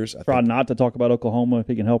players. I Try think not to talk about Oklahoma if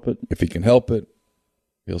he can help it. if he can help it,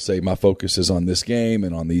 he'll say my focus is on this game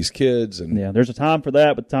and on these kids and Yeah, there's a time for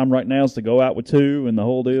that, but the time right now is to go out with 2 and the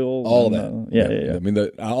whole deal. all and, that. Yeah. I mean,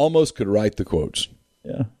 I almost could write the quotes,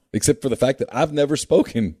 Yeah. except for the fact that I've never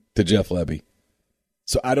spoken to Jeff Lebby.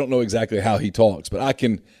 So I don't know exactly how he talks, but I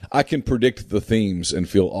can predict the themes and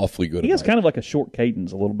feel awfully good He has about kind of like a short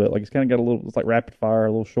cadence a little bit. Like he's kind of got a little, it's like rapid fire, a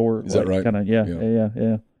little short. Is that right? Kind of,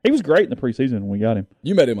 yeah. He was great in the preseason when we got him. it.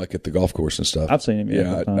 You met him like at the golf course and stuff. I've seen him.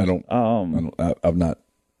 Yeah, I've not.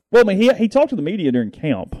 Well, I mean, he talked to the media during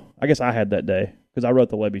camp. I guess I had that day because I wrote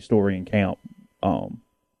the Lebby story in camp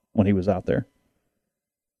when he was out there.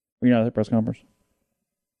 Were you not at the press conference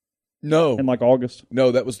No, in like August?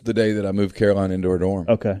 no, that was the day that I moved Caroline into her dorm.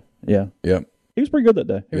 Okay, yeah. Yeah, He was pretty good that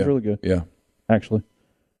day. He was Yeah. really good, yeah. actually.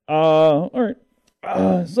 All right.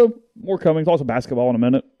 So more coming. Also basketball in a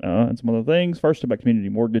minute and some other things. First about Community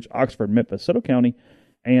Mortgage, Oxford, Memphis, Soto County,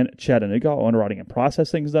 and Chattanooga. All underwriting and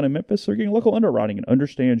processing is done in Memphis. So you're getting local underwriting and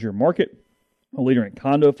understands your market. A leader in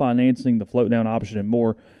condo financing, the float down option, and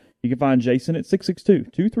more. You can find Jason at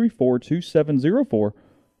 662-234-2704 or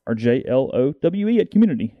JLOWE at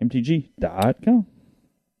communitymtg.com.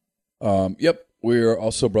 Yep. We're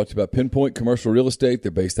also brought to you by Pinpoint Commercial Real Estate.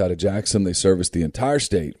 They're based out of Jackson. They service the entire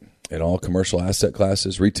state in all commercial asset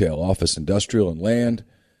classes, retail, office, industrial, and land.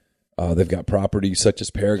 They've got properties such as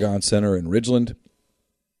Paragon Center in Ridgeland,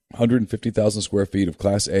 150,000 square feet of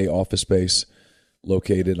Class A office space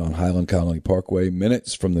located on Highland Colony Parkway,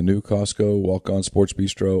 minutes from the new Costco, Walk-On Sports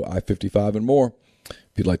Bistro, I-55, and more.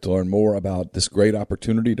 If you'd like to learn more about this great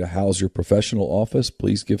opportunity to house your professional office,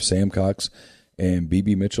 please give Sam Cox and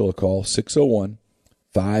BB Mitchell a call,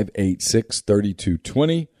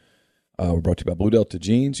 601-586-3220. We're brought to you by Blue Delta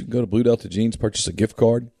Jeans. You can go to Blue Delta Jeans, purchase a gift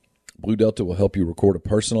card. Blue Delta will help you record a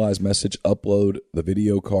personalized message, upload the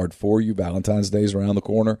video card for you. Valentine's Day is around the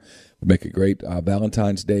corner. We make a great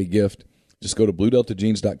Valentine's Day gift. Just go to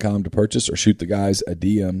BlueDeltaJeans.com to purchase or shoot the guys a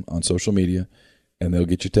DM on social media, and they'll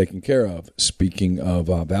get you taken care of. Speaking of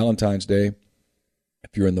Valentine's Day,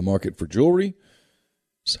 if you're in the market for jewelry,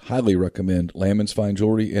 highly recommend Lammons Fine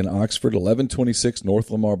Jewelry in Oxford, 1126 North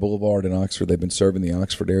Lamar Boulevard in Oxford. They've been serving the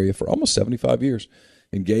Oxford area for almost 75 years.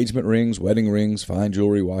 Engagement rings, wedding rings, fine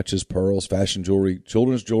jewelry, watches, pearls, fashion jewelry,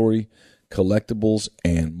 children's jewelry, collectibles,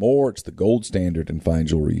 and more. It's the gold standard in fine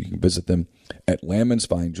jewelry. You can visit them at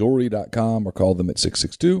lammonsfinejewelry.com or call them at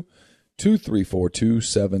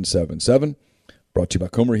 662-234-2777. Brought to you by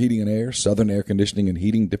Comer Heating and Air, Southern Air Conditioning and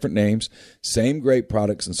Heating, different names. Same great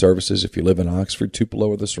products and services. If you live in Oxford, Tupelo,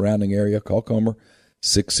 or the surrounding area, call Comer,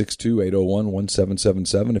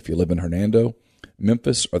 662-801-1777. If you live in Hernando,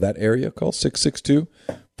 Memphis, or that area, call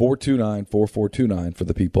 662-429-4429 for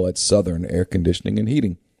the people at Southern Air Conditioning and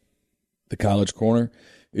Heating. The College Corner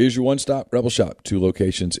is your one-stop Rebel Shop. 2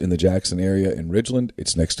 locations in the Jackson area in Ridgeland.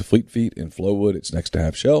 It's next to Fleet Feet. In Flowood, it's next to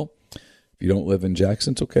Half Shell. If you don't live in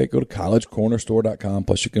Jackson, it's okay. Go to collegecornerstore.com.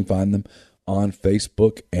 Plus, you can find them on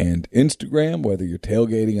Facebook and Instagram. Whether you're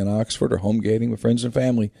tailgating in Oxford or home gating with friends and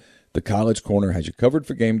family, the College Corner has you covered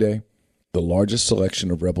for game day. The largest selection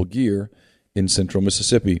of Rebel gear in central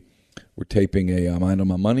Mississippi. We're taping a Mind on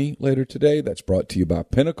My Money later today. That's brought to you by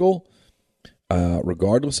Pinnacle.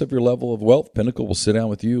 Regardless of your level of wealth, Pinnacle will sit down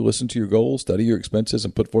with you, listen to your goals, study your expenses,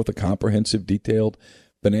 and put forth a comprehensive, detailed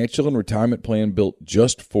financial and retirement plan built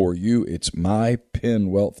just for you. It's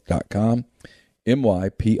mypinnwealth.com,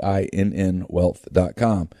 MYPINN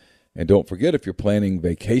wealth.com. And don't forget, if you're planning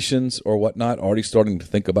vacations or whatnot, already starting to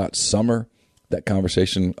think about summer, that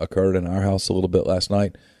conversation occurred in our house a little bit last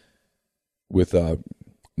night with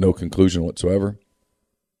no conclusion whatsoever.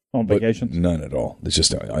 On vacation? None at all. It's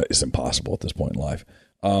just it's impossible at this point in life.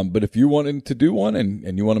 But if you wanted to do one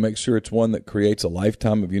and you want to make sure it's one that creates a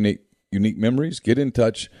lifetime of unique memories, get in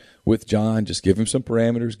touch with John. Just give him some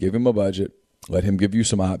parameters, give him a budget, let him give you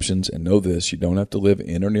some options, and know this, you don't have to live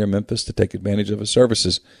in or near Memphis to take advantage of his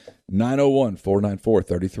services.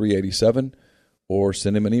 901-494-3387 or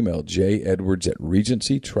send him an email,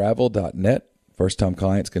 jedwards@regencytravel.net. First-time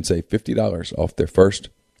clients can save $50 off their first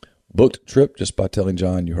booked trip just by telling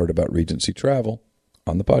John you heard about Regency Travel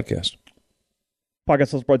on the podcast.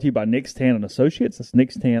 Podcast is brought to you by Nick's Tan and Associates. That's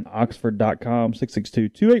nickstanoxford.com,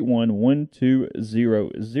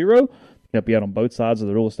 662-281-1200. Help you out on both sides of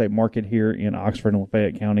the real estate market here in Oxford and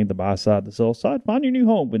Lafayette County, the buy side, the sell side. Find your new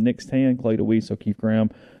home with Nick's Tan, Clay DeWeese, O'Keefe Graham.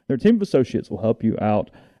 Their team of associates will help you out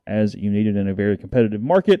as you need it in a very competitive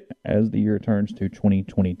market as the year turns to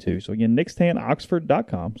 2022. So again,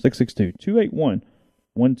 nickstanoxford.com,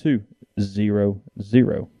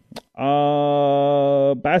 662-281-1200.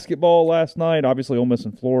 Basketball last night, obviously Ole Miss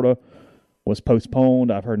in Florida was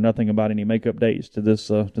postponed. I've heard nothing about any makeup dates to this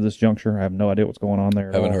juncture. I have no idea what's going on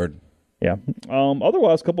there. Haven't heard. Yeah.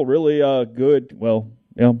 Otherwise, a couple really good,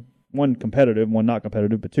 one competitive, one not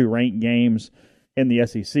competitive, but two ranked games in the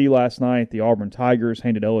SEC last night. The Auburn Tigers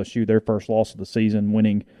handed LSU their first loss of the season,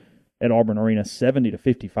 winning at Auburn Arena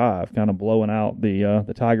 70-55, kind of blowing out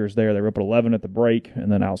the Tigers there. They were up at 11 at the break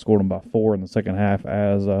and then outscored them by 4 in the second half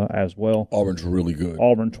as well. Auburn's really good.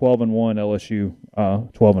 Auburn 12-1, LSU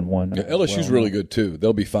 12-1. Yeah, LSU's really good too.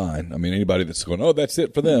 They'll be fine. I mean, anybody that's going, oh, that's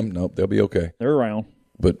it for them. Nope, they'll be okay. They're around.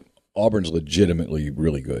 But Auburn's legitimately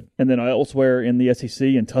really good. And then elsewhere in the SEC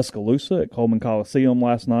in Tuscaloosa at Coleman Coliseum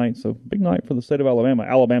last night. So big night for the state of Alabama.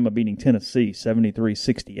 Alabama beating Tennessee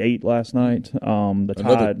 73-68 last night.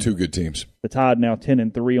 Another two good teams. The Tide now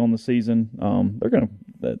 10-3 on the season. They're going to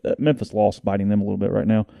that Memphis loss biting them a little bit right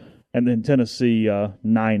now. And then Tennessee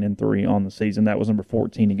 9-3 on the season. That was number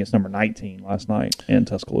 14 against number 19 last night in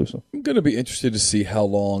Tuscaloosa. I'm going to be interested to see how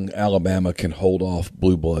long Alabama can hold off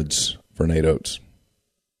Blue Bloods for Nate Oates.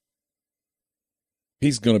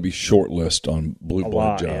 He's going to be short-list on blue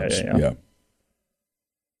blood jobs. Yeah.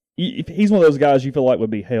 He's one of those guys you feel like would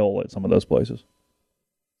be hell at some of those places.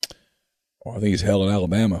 Oh, I think he's hell in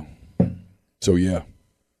Alabama. So, yeah.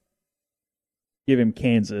 Give him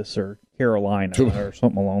Kansas or Carolina or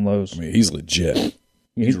something along those. I mean, he's legit.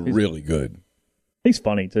 He's really good. He's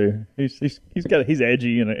funny too. He's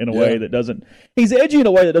edgy in a way that doesn't. He's edgy in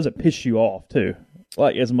a way that doesn't piss you off too,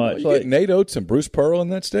 like as much. Get Nate Oates and Bruce Pearl in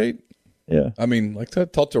that state. Yeah, I mean, like I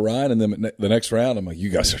talked to Ryan and then the next round, I'm like, you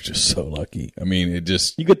guys are just so lucky. I mean, it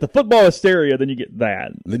just you get the football hysteria, then you get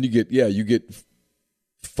that. Then you get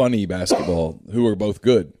funny basketball, who are both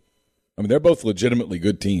good. I mean, they're both legitimately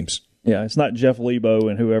good teams. Yeah, it's not Jeff Lebo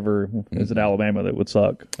and whoever is at Alabama that would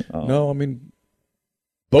suck. No, I mean,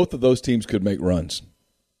 both of those teams could make runs.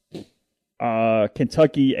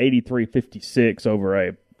 Kentucky 83-56 over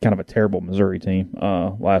a kind of a terrible Missouri team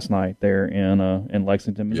last night there in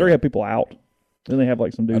Lexington. Missouri had people out. Then they have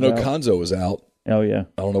like some dudes I know out. Konzo was out. Oh, yeah.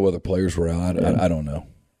 I don't know whether players were out. I don't know.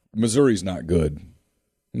 Missouri's not good.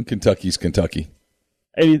 And Kentucky's Kentucky.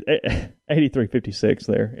 83-56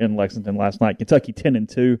 there in Lexington last night. Kentucky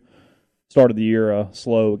 10-2. Started the year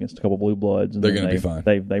slow against a couple Blue Bloods. And they're going to be fine.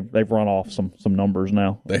 They've run off some numbers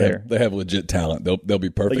now. They have legit talent. They'll be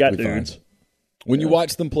perfectly they got fine. Dudes. When you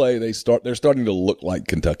watch them play, they're starting to look like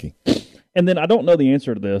Kentucky. And then I don't know the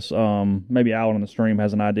answer to this. Maybe Alan on the stream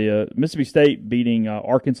has an idea. Mississippi State beating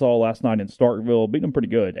Arkansas last night in Starkville, beating them pretty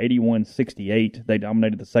good, 81-68. They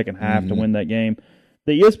dominated the second half to win that game.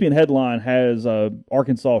 The ESPN headline has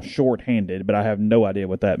Arkansas shorthanded, but I have no idea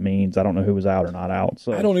what that means. I don't know who was out or not out.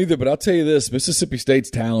 So I don't either, but I'll tell you this: Mississippi State's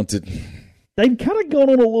talented. They've kind of gone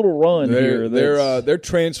on a little run here. Their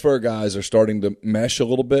transfer guys are starting to mesh a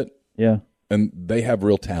little bit. Yeah. And they have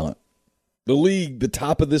real talent. The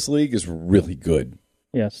top of this league is really good.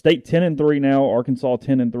 Yeah, State 10-3 now, Arkansas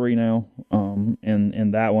 10-3 now,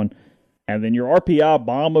 in that one. And then your RPI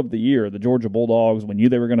bomb of the year, the Georgia Bulldogs, when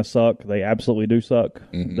they were going to suck, they absolutely do suck.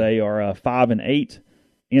 Mm-hmm. They are 5-8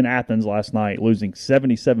 in Athens last night, losing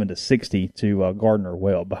 77-60 to Gardner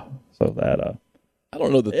Webb. So that I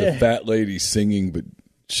don't know that the fat lady's singing, but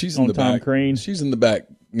she's in the Tom back. Crean. She's in the back,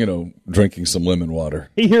 drinking some lemon water.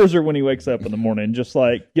 He hears her when he wakes up in the morning, just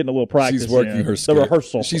like getting a little practice. She's working the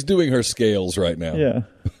rehearsal. She's doing her scales right now. Yeah.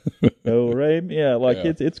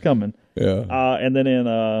 It's coming. Yeah. And then in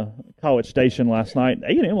College Station last night,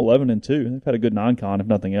 A&M 11-2. They've had a good non-con, if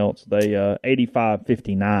nothing else. They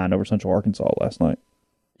 85-59 over Central Arkansas last night.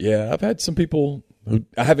 Yeah, I've had some people who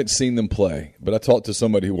I haven't seen them play, but I talked to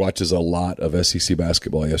somebody who watches a lot of SEC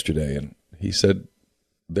basketball yesterday, and he said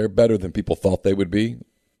they're better than people thought they would be.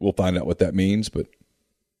 we'll find out what that means. But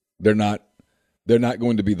they're not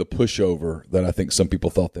going to be the pushover that I think some people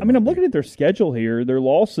thought they. I'm looking at their schedule here. Their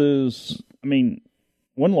losses.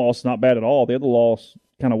 One loss not bad at all. The other loss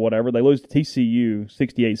kind of whatever. They lose to TCU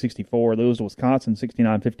 68-64. They lose to Wisconsin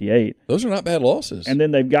 69-58. Those are not bad losses. And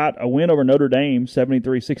then they've got a win over Notre Dame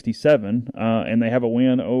 73-67, and they have a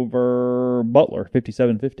win over Butler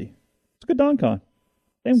 57-50. It's a good non-con.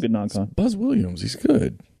 Damn good non-con. Buzz Williams, he's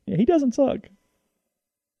good. Yeah, he doesn't suck.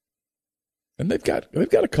 And they've got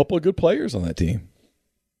a couple of good players on that team.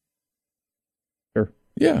 Sure.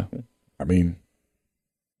 Yeah.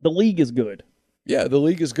 The league is good. Yeah, the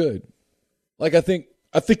league is good. Like I think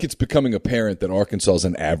it's becoming apparent that Arkansas is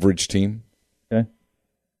an average team. Okay.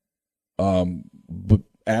 But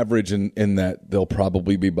average in that they'll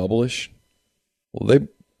probably be bubble-ish. Well, they're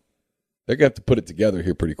going to have to put it together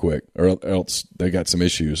here pretty quick, or else they got some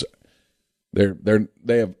issues. They have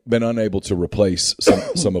been unable to replace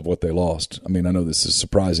some of what they lost. I know this is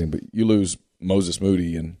surprising, but you lose Moses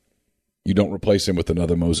Moody and you don't replace him with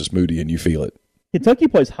another Moses Moody, and you feel it. Kentucky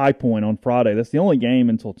plays High Point on Friday. That's the only game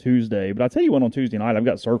until Tuesday. But I'll tell you what, on Tuesday night, I've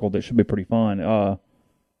got circled. It should be pretty fun.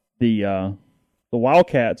 The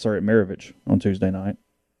Wildcats are at Maravich on Tuesday night.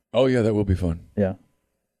 Oh, yeah, that will be fun. Yeah.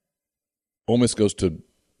 Ole Miss goes to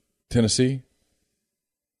Tennessee,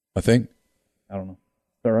 I think. I don't know.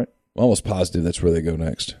 Is that right? I'm almost positive that's where they go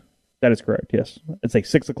next. That is correct, yes. It's a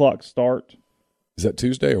 6 o'clock start. Is that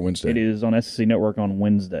Tuesday or Wednesday? It is on SEC Network on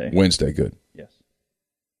Wednesday. Wednesday, good. Yes.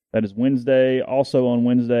 That is Wednesday. Also on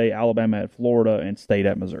Wednesday, Alabama at Florida and State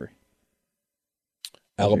at Missouri.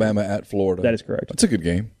 Alabama at Florida. That is correct. That's a good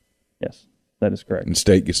game. Yes, that is correct. And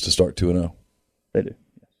State gets to start 2-0. They do.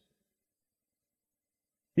 Yes.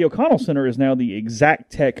 The O'Connell Center is now the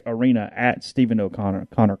Exact Tech Arena at Stephen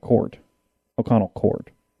O'Connell Court.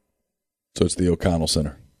 So it's the O'Connell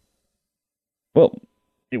Center. Well,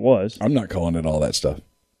 it was. I'm not calling it all that stuff.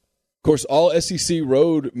 Of course, all SEC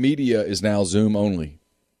road media is now Zoom only.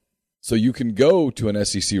 So you can go to an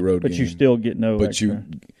SEC road game. But you still get no extra.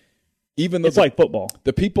 Even though it's like football.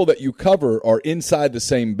 The people that you cover are inside the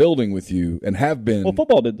same building with you and have been. Well,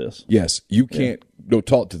 football did this. Yes. You can't go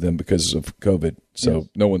talk to them because of COVID. So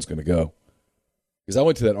no one's going to go. Because I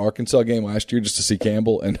went to that Arkansas game last year just to see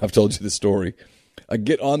Campbell, and I've told you the story. I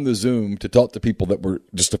get on the Zoom to talk to people that were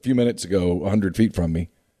just a few minutes ago 100 feet from me.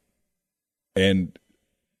 And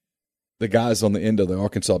the guys on the end of the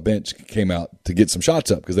Arkansas bench came out to get some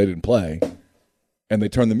shots up because they didn't play. And they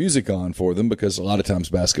turned the music on for them because a lot of times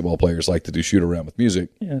basketball players like to do shoot around with music.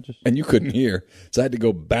 Yeah, and you couldn't hear. So I had to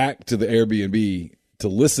go back to the Airbnb to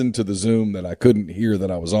listen to the Zoom that I couldn't hear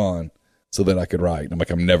that I was on so that I could write. I'm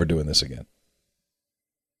like, I'm never doing this again.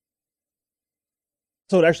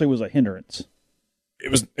 So it actually was a hindrance.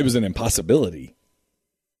 It was an impossibility.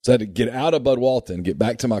 So I had to get out of Bud Walton, get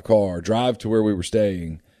back to my car, drive to where we were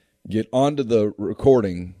staying, get onto the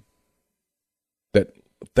recording that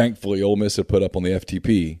thankfully Ole Miss had put up on the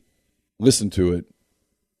FTP, listen to it,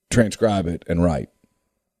 transcribe it, and write.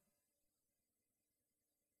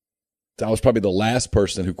 So I was probably the last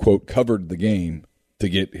person who, quote, covered the game to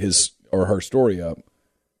get his or her story up.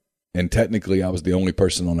 And technically I was the only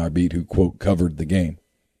person on our beat who, quote, covered the game.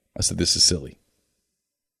 I said, this is silly.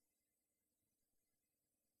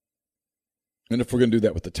 And if we're going to do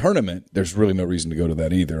that with the tournament, there's really no reason to go to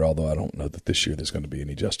that either, although I don't know that this year there's going to be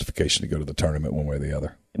any justification to go to the tournament one way or the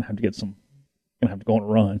other. Going to have to go on a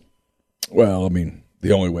run. Well,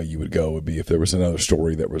 the only way you would go would be if there was another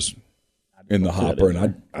story that was in the hopper,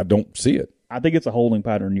 and I don't see it. I think it's a holding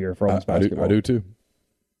pattern year for Ole Miss basketball. I do too.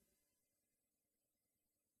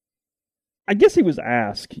 I guess he was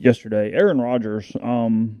asked yesterday. Aaron Rodgers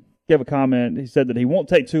gave a comment. He said that he won't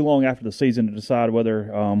take too long after the season to decide whether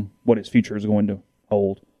what his future is going to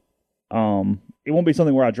hold. It won't be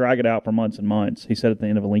something where I drag it out for months and months. He said at the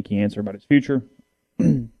end of a lengthy answer about his future.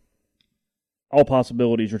 All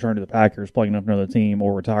possibilities: return to the Packers, playing up another team,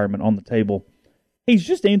 or retirement on the table. He's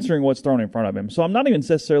just answering what's thrown in front of him. So I'm not even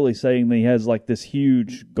necessarily saying that he has like this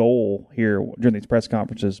huge goal here during these press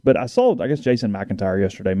conferences. But I guess Jason McIntyre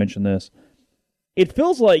yesterday mentioned this. It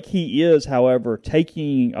feels like he is, however,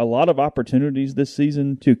 taking a lot of opportunities this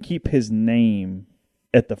season to keep his name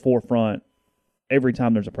at the forefront every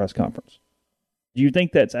time there's a press conference. Do you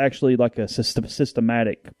think that's actually like a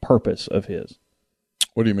systematic purpose of his?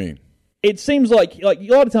 What do you mean? It seems like a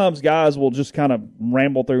lot of times guys will just kind of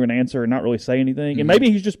ramble through an answer and not really say anything. And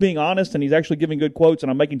maybe he's just being honest and he's actually giving good quotes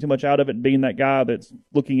and I'm making too much out of it and being that guy that's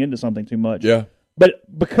looking into something too much. Yeah.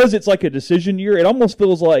 But because it's like a decision year, it almost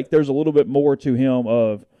feels like there's a little bit more to him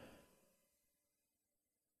of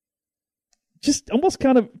just almost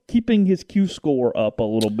kind of keeping his Q score up a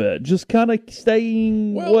little bit, just kind of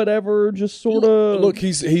staying whatever, just sort of. Look,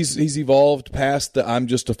 he's evolved past the I'm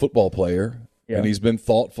just a football player, and he's been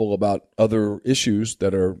thoughtful about other issues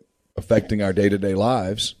that are affecting our day-to-day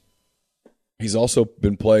lives. He's also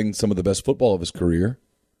been playing some of the best football of his career.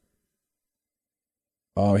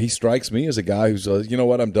 He strikes me as a guy who's, you know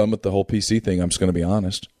what, I'm done with the whole PC thing. I'm just going to be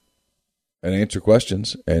honest and answer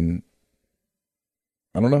questions. And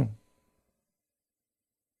I don't know.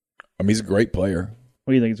 I mean, he's a great player.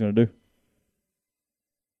 What do you think he's going to do?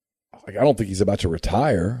 Like, I don't think he's about to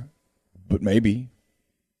retire, but maybe.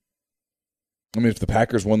 I mean, if the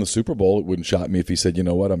Packers won the Super Bowl, it wouldn't shock me if he said, you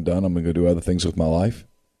know what, I'm done. I'm going to go do other things with my life.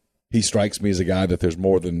 He strikes me as a guy that there's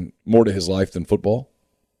more to his life than football.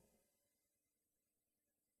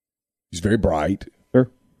 He's very bright. Sure.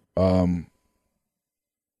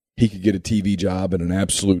 He could get a TV job in an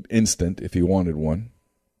absolute instant if he wanted one.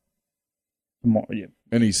 Yeah.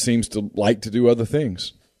 And he seems to like to do other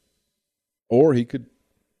things. Or he could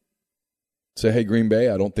say, hey, Green Bay,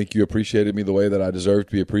 I don't think you appreciated me the way that I deserve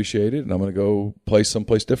to be appreciated, and I'm going to go play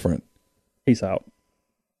someplace different. Peace out.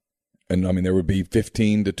 And, I mean, there would be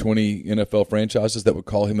 15 to 20 NFL franchises that would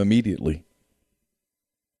call him immediately.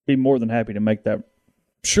 Be more than happy to make that.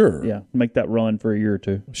 Sure. Yeah, make that run for a year or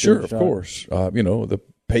two. Sure, of course. The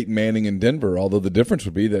Peyton Manning in Denver, although the difference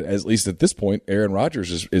would be that, at least at this point, Aaron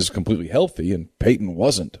Rodgers is completely healthy, and Peyton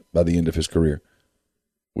wasn't by the end of his career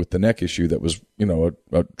with the neck issue that was,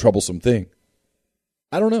 a troublesome thing.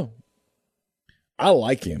 I don't know. I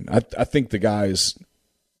like him. I think the guy I think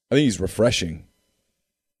he's refreshing.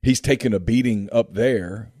 He's taken a beating up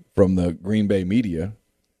there from the Green Bay media,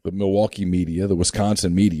 the Milwaukee media, the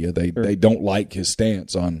Wisconsin media. They don't like his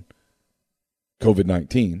stance on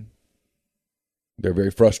COVID-19. They're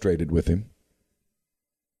very frustrated with him.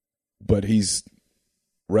 But he's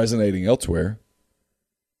resonating elsewhere.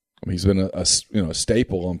 I mean, he's been a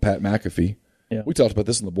staple on Pat McAfee. Yeah. We talked about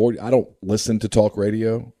this on the board. I don't listen to talk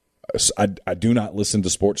radio. I do not listen to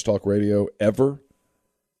sports talk radio ever.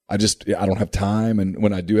 I don't have time, and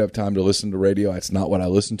when I do have time to listen to radio, it's not what I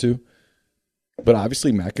listen to. But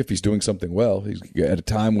obviously, McAfee's doing something well. He's at a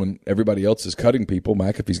time when everybody else is cutting people.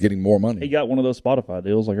 McAfee's getting more money. He got one of those Spotify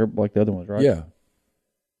deals like the other ones, right? Yeah.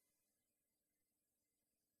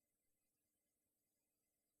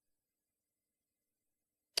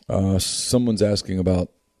 Someone's asking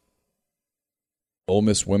about Ole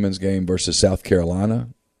Miss women's game versus South Carolina.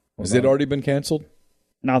 Has it already been canceled?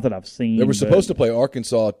 Not that I've seen. They were supposed to play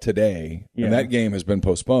Arkansas today, and that game has been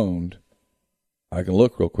postponed. I can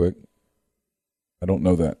look real quick. I don't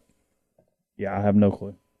know that. Yeah, I have no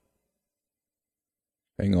clue.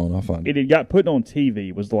 Hang on, I'll find it. It got put on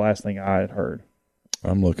TV was the last thing I had heard.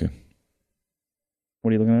 I'm looking.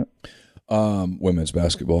 What are you looking at? Women's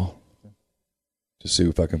basketball. To see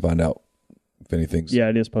if I can find out if anything's... Yeah,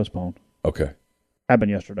 it is postponed. Okay.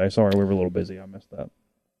 Happened yesterday. Sorry, we were a little busy. I missed that.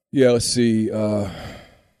 Yeah, let's see. I'm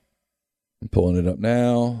pulling it up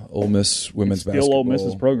now. Ole Miss women's basketball. Still Ole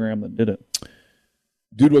Miss's program that did it.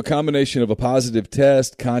 Due to a combination of a positive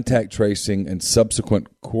test, contact tracing, and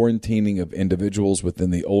subsequent quarantining of individuals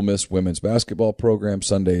within the Ole Miss women's basketball program,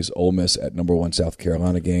 Sunday's Ole Miss at #1 South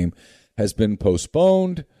Carolina game has been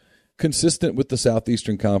postponed, consistent with the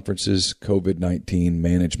Southeastern Conference's COVID-19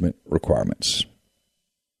 management requirements.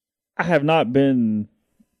 I have not been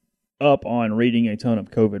up on reading a ton of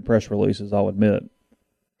COVID press releases, I'll admit.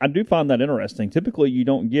 I do find that interesting. Typically, you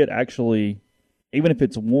don't get actually... Even if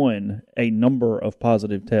it's one, a number of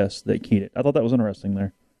positive tests that keyed it. I thought that was interesting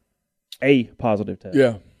there. A positive test.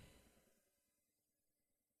 Yeah.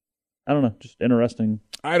 I don't know. Just interesting.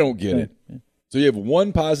 I don't get it. Yeah. So you have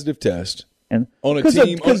one positive test and on a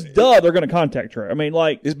team. Because, they're going to contact her. I mean,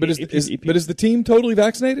 like. Is the team totally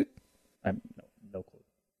vaccinated? I have no clue.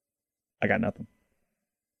 I got nothing.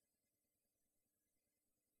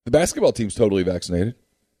 The basketball team's totally vaccinated.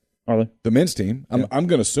 Are they? The men's team. I'm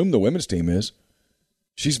going to assume the women's team is.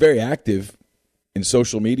 She's very active in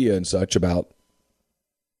social media and such about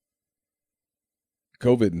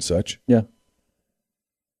COVID and such. Yeah.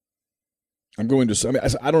 I don't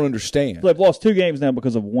understand. So they've lost 2 games now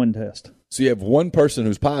because of one test. So you have one person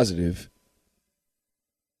who's positive.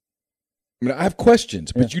 I mean, I have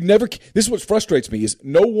questions, but you never. This is what frustrates me: is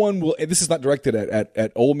no one will. And this is not directed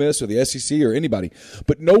at Ole Miss or the SEC or anybody,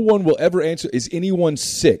 but no one will ever answer. Is anyone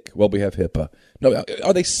sick? Well, we have HIPAA. No,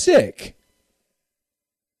 are they sick?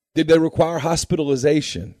 Did they require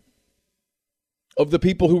hospitalization? Of the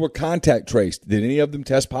people who were contact traced, did any of them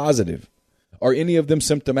test positive? Are any of them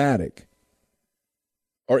symptomatic?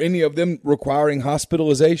 Are any of them requiring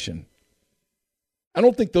hospitalization? I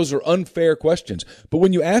don't think those are unfair questions. But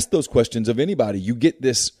when you ask those questions of anybody, you get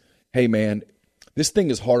this, hey, man, this thing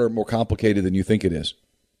is harder, more complicated than you think it is.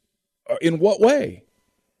 In what way?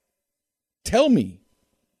 Tell me.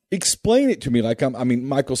 Explain it to me like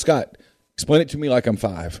Michael Scott, explain it to me like I'm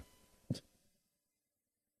 5.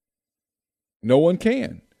 No one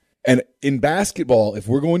can. And in basketball, if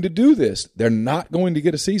we're going to do this, they're not going to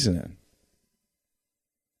get a season in.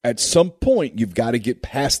 At some point, you've got to get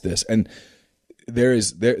past this. And there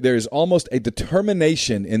is almost a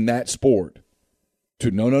determination in that sport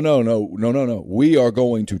to no. We are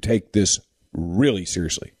going to take this really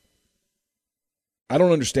seriously. I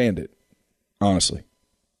don't understand it, honestly.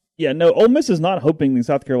 Yeah, no, Ole Miss is not hoping the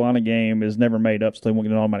South Carolina game is never made up so they won't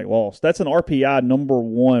get an automatic loss. That's an RPI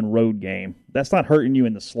 #1 road game. That's not hurting you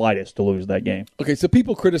in the slightest to lose that game. Okay, so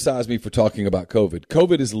people criticize me for talking about COVID.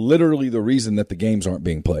 COVID is literally the reason that the games aren't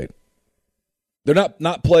being played. They're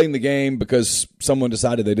not playing the game because someone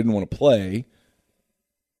decided they didn't want to play.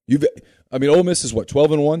 Ole Miss is what,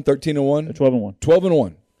 12-1, 13-1? 12-1.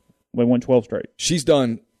 12-1. We won 12 straight. She's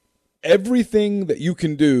done everything that you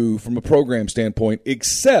can do from a program standpoint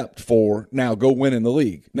except for now go win in the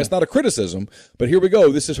league. And that's not a criticism, but here we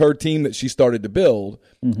go. This is her team that she started to build,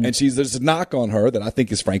 and there's a knock on her that I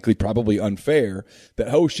think is frankly probably unfair,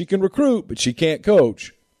 that, she can recruit, but she can't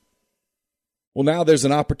coach. Well, now there's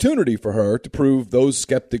an opportunity for her to prove those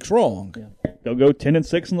skeptics wrong. Yeah. They'll go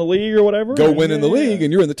 10-6 in the league or whatever. Go win in the league,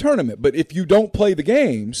 and you're in the tournament. But if you don't play the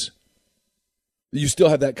games, you still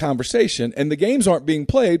have that conversation, and the games aren't being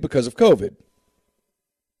played because of COVID.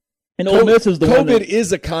 And Ole Miss is the one COVID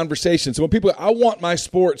is a conversation. So when people go, I want my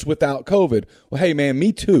sports without COVID, well, hey, man,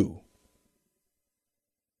 me too.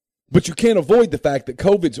 But you can't avoid the fact that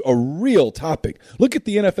COVID's a real topic. Look at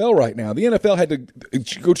the NFL right now. The NFL had to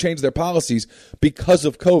go change their policies because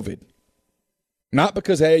of COVID. Not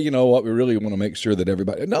because, hey, you know what, we really want to make sure that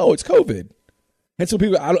everybody – no, it's COVID. And so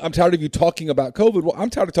people, I'm tired of you talking about COVID. Well, I'm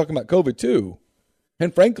tired of talking about COVID too.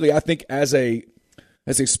 And frankly, I think as a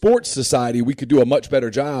sports society, we could do a much better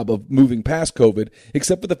job of moving past COVID,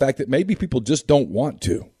 except for the fact that maybe people just don't want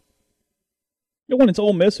to. When it's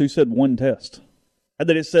Ole Miss who said one test. Had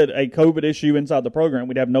they just said a COVID issue inside the program,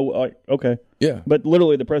 we'd have no okay. Yeah. But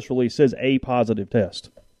literally the press release says a positive test,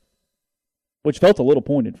 which felt a little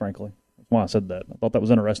pointed, frankly. That's why I said that. I thought that was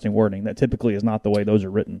interesting wording. That typically is not the way those are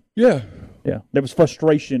written. Yeah. Yeah. There was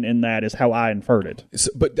frustration in that is how I inferred it.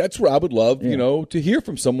 But that's where I would love, to hear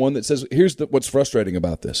from someone that says, here's what's frustrating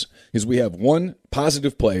about this, is we have one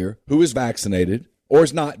positive player who is vaccinated or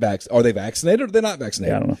is not vaccinated. Are they vaccinated or are they not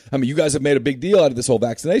vaccinated? Yeah, I don't know. I mean, you guys have made a big deal out of this whole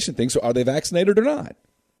vaccination thing, so are they vaccinated or not?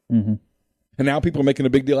 Mm-hmm. And now people are making a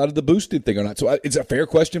big deal out of the boosted thing or not. So it's a fair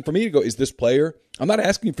question for me to go, is this player, I'm not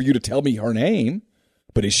asking for you to tell me her name,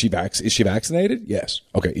 but is she vaccinated? Yes.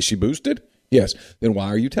 Okay. Is she boosted? Yes. Then why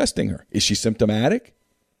are you testing her? Is she symptomatic?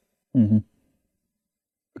 Mm-hmm.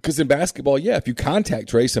 Because in basketball, if you contact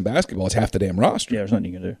trace in basketball, it's half the damn roster. Yeah, there's nothing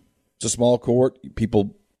you can do. It's a small court.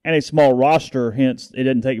 People... And a small roster, hence it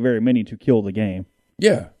didn't take very many to kill the game.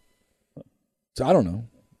 Yeah. So I don't know.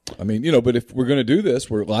 I mean, but if we're going to do this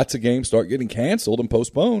where lots of games start getting canceled and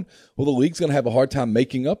postponed, well, the league's going to have a hard time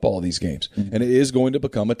making up all these games. Mm-hmm. And it is going to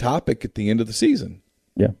become a topic at the end of the season.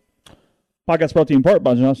 Yeah. Podcast brought to you in part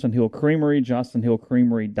by Johnston Hill Creamery,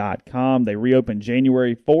 johnstonhillcreamery.com. They reopen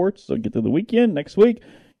January 4th, so get through the weekend. Next week,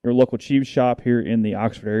 your local cheese shop here in the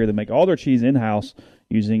Oxford area. They make all their cheese in-house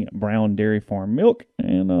using Brown Dairy Farm milk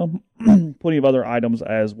and plenty of other items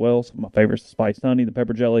as well. Some of my favorites, the spiced honey, the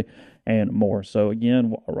pepper jelly, and more. So,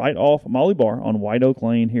 again, right off Molly Bar on White Oak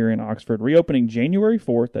Lane here in Oxford, reopening January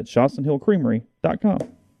 4th at johnstonhillcreamery.com.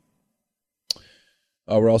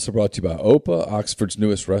 We're also brought to you by Opa, Oxford's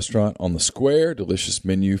newest restaurant on the square. Delicious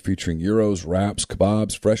menu featuring gyros, wraps,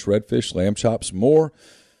 kebabs, fresh redfish, lamb chops, more.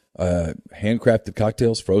 Handcrafted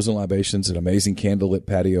cocktails, frozen libations, an amazing candlelit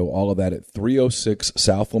patio, all of that at 306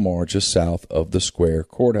 South Lamar, just south of the Square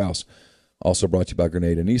Courthouse. Also brought to you by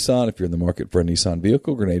Grenada Nissan. If you're in the market for a Nissan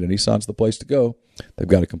vehicle, Grenada Nissan's the place to go. They've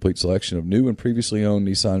got a complete selection of new and previously owned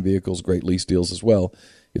Nissan vehicles, great lease deals as well.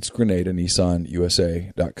 It's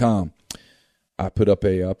GrenadaNissanUSA.com. I put up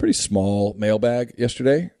a pretty small mailbag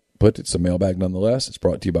yesterday, but it's a mailbag nonetheless. It's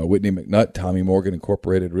brought to you by Whitney McNutt, Tommy Morgan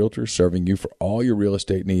Incorporated Realtors, serving you for all your real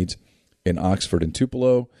estate needs in Oxford and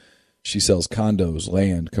Tupelo. She sells condos,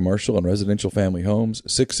 land, commercial, and residential family homes.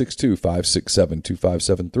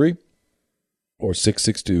 662-567-2573 or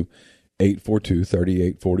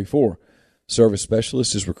 662-842-3844. Service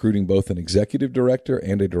Specialist is recruiting both an executive director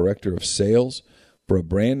and a director of sales for a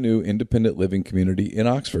brand new independent living community in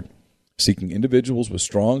Oxford, seeking individuals with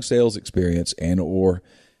strong sales experience and or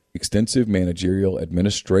extensive managerial,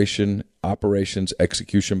 administration, operations,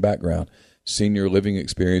 execution background. Senior living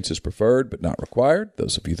experience is preferred but not required.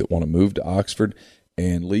 Those of you that want to move to Oxford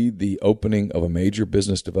and lead the opening of a major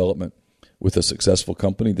business development with a successful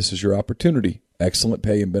company, this is your opportunity. Excellent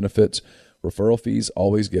pay and benefits. Referral fees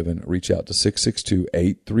always given. Reach out to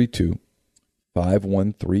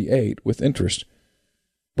 662-832-5138 with interest.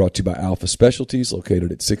 Brought to you by Alpha Specialties, located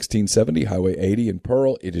at 1670 Highway 80 in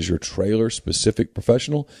Pearl. It is your trailer-specific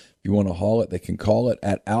professional. If you want to haul it, they can call it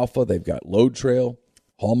at Alpha. They've got Load Trail,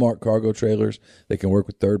 Hallmark cargo trailers. They can work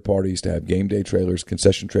with third parties to have game day trailers,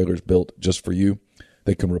 concession trailers built just for you.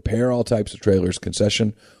 They can repair all types of trailers,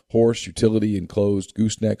 concession, horse, utility, enclosed,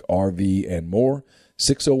 gooseneck, RV, and more.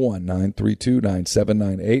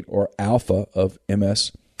 601-932-9798 or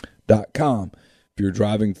alphaofms.com. If you're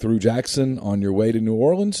driving through Jackson on your way to New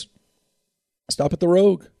Orleans, stop at the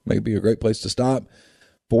Rogue. Maybe a great place to stop.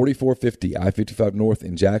 4450 I-55 North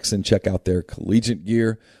in Jackson. Check out their collegiate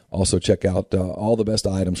gear. Also check out all the best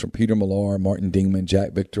items from Peter Millar, Martin Dingman,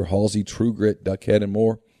 Jack Victor, Halsey, True Grit, Duckhead, and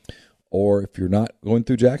more. Or if you're not going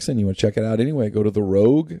through Jackson, you want to check it out anyway, go to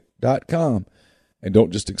therogue.com. And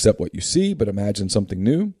don't just accept what you see, but imagine something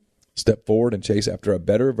new. Step forward and chase after a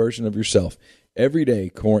better version of yourself. Every day,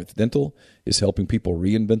 Corinth Dental is helping people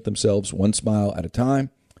reinvent themselves one smile at a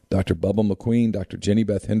time. Dr. Bubba McQueen, Dr. Jenny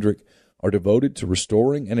Beth Hendrick are devoted to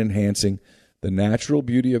restoring and enhancing the natural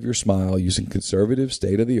beauty of your smile using conservative,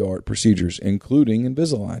 state-of-the-art procedures, including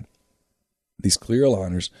Invisalign. These clear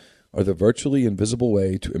aligners are the virtually invisible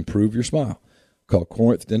way to improve your smile. Call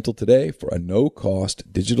Corinth Dental today for a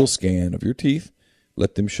no-cost digital scan of your teeth.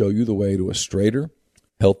 Let them show you the way to a straighter,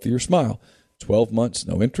 healthier smile. 12 months,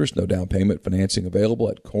 no interest, no down payment, financing available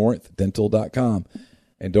at corinthdental.com.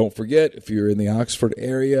 And don't forget, if you're in the Oxford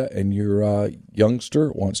area and your youngster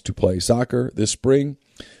wants to play soccer this spring,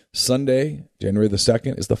 Sunday, January the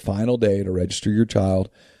 2nd, is the final day to register your child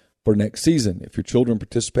for next season. If your children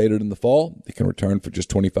participated in the fall, they can return for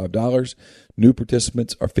just $25. New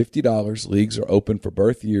participants are $50. Leagues are open for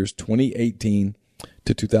birth years 2018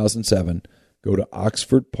 to 2007. Go to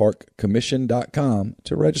oxfordparkcommission.com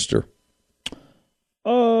to register.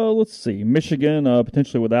 Let's see. Michigan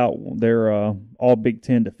potentially without their all Big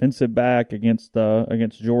Ten defensive back against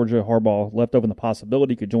Georgia. Harbaugh left open the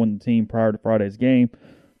possibility he could join the team prior to Friday's game.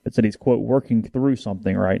 It said he's, quote, working through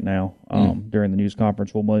something right now during the news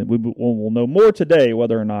conference. We'll know more today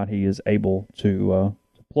whether or not he is able to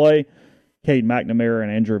play. Cade McNamara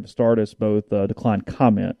and Andrew Vastardis both declined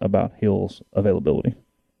comment about Hill's availability.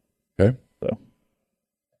 Okay. So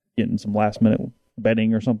getting some last-minute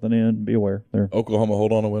betting or something in. Be aware. Oklahoma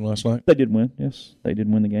hold on to win last night? They did win, yes. They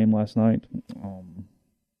did win the game last night.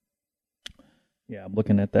 Yeah, I'm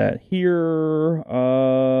looking at that here.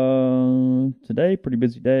 Today, pretty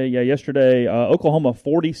busy day. Yeah, yesterday, Oklahoma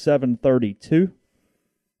 47-32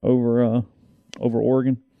 over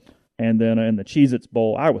Oregon. And then in the Cheez-Its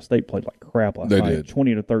Bowl, Iowa State played like crap last night. They did.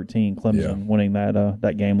 20-13, Clemson winning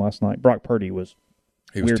that game last night. Brock Purdy was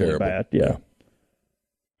weirdly terrible. bad. Yeah.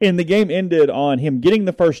 And the game ended on him getting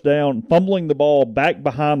the first down, fumbling the ball back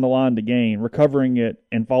behind the line to gain, recovering it,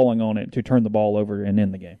 and falling on it to turn the ball over and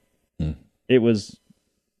end the game. It was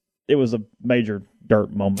a major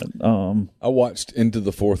dirt moment. I watched into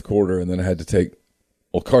the fourth quarter, and then I had to take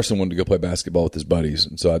 – well, Carson wanted to go play basketball with his buddies,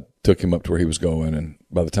 and so I took him up to where he was going, and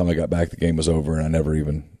by the time I got back, the game was over, and I never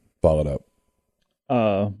even followed up.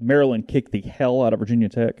 Maryland kicked the hell out of Virginia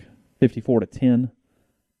Tech, 54-10.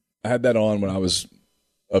 I had that on when I was –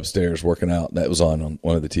 upstairs working out. That was on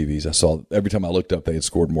one of the TVs. I saw every time I looked up, they had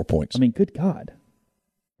scored more points. I mean, good God.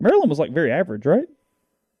 Maryland was like very average, right?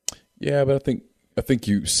 Yeah, but I think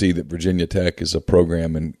you see that Virginia Tech is a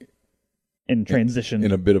program in transition.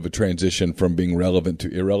 In a bit of a transition from being relevant to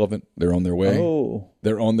irrelevant. They're on their way. Oh.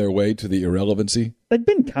 They're on their way to the irrelevancy. They've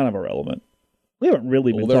been kind of irrelevant. We haven't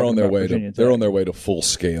really been talking about Virginia Tech. They're on their way to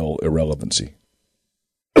full-scale irrelevancy.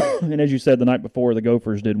 And as you said, the night before, the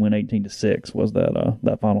Gophers did win 18-6 was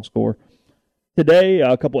that final score. Today,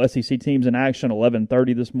 a couple SEC teams in action,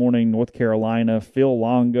 11:30 this morning, North Carolina, Phil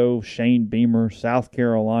Longo, Shane Beamer, South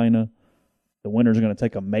Carolina. The winner's going to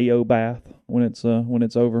take a mayo bath when it's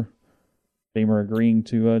over. Beamer agreeing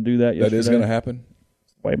to do that yesterday. That is going to happen?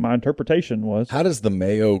 That's the way my interpretation was. How does the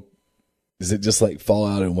mayo, does it just like fall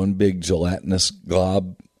out in one big gelatinous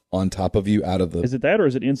glob on top of you out of the... Is it that, or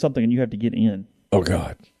is it in something and you have to get in? Oh,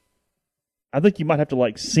 God. I think you might have to,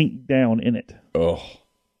 like, sink down in it. Oh.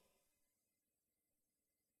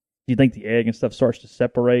 Do you think the egg and stuff starts to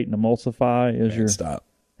separate and emulsify? Stop.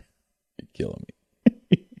 You're killing me.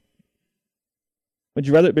 Would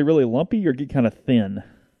you rather it be really lumpy or get kind of thin?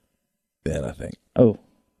 Thin, I think. Oh.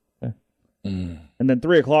 Okay. And then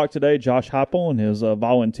 3 o'clock today, Josh Heupel and his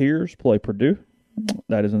Volunteers play Purdue.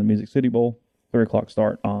 That is in the Music City Bowl. 3 o'clock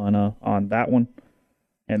start on that one.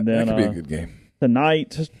 And then that could be a good game.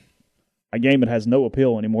 Tonight, a game that has no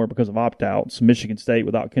appeal anymore because of opt-outs. Michigan State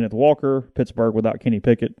without Kenneth Walker, Pittsburgh without Kenny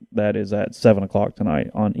Pickett. That is at 7 o'clock tonight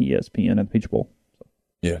on ESPN at the Peach Bowl.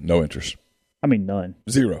 Yeah, no interest. I mean, none.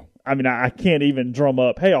 Zero. I mean, I can't even drum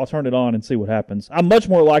up, hey, I'll turn it on and see what happens. I'm much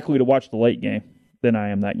more likely to watch the late game than I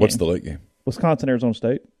am that game. What's the late game? Wisconsin, Arizona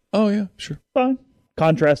State. Oh, yeah, sure. Fine.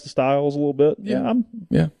 Contrast the styles a little bit. Yeah.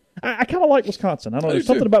 I kind of like Wisconsin. I don't know. There's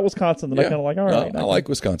something about Wisconsin that I kind of like. All right. I like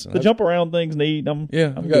Wisconsin. The jump around thing's neat.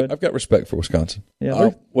 I've got respect for Wisconsin.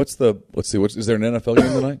 Yeah. Is there an NFL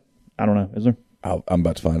game tonight? I don't know. Is there? I'm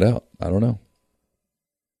about to find out. I don't know.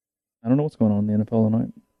 I don't know what's going on in the NFL tonight.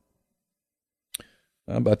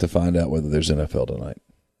 I'm about to find out whether there's NFL tonight.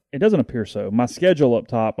 It doesn't appear so. My schedule up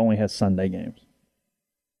top only has Sunday games.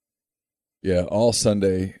 Yeah, all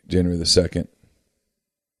Sunday, January the 2nd.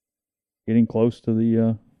 Getting close to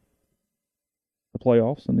the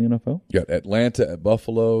playoffs in the NFL. You got Atlanta at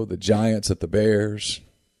Buffalo, the Giants at the Bears,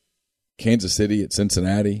 Kansas City at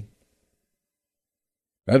Cincinnati.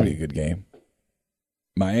 That'd be a good game.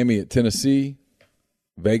 Miami at Tennessee,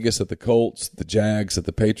 Vegas at the Colts, the Jags at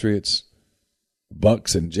the Patriots,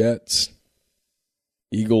 Bucks and Jets,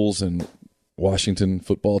 Eagles and Washington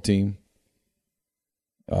football team,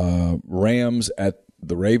 Rams at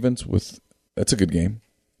the Ravens that's a good game.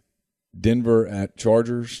 Denver at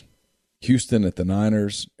Chargers, Houston at the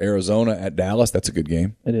Niners, Arizona at Dallas. That's a good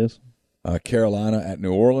game. It is. Carolina at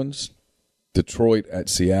New Orleans, Detroit at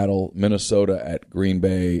Seattle, Minnesota at Green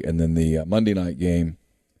Bay, and then the Monday night game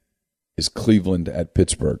is Cleveland at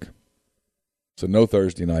Pittsburgh. So no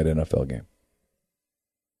Thursday night NFL game.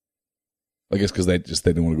 I guess because they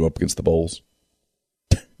didn't want to go up against the bowls.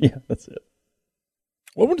 Yeah, that's it.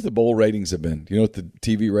 What would the bowl ratings have been? Do you know what the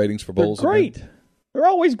TV ratings for bowls They're great. have been? They're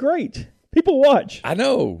always great. People watch. I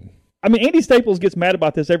know. I mean, Andy Staples gets mad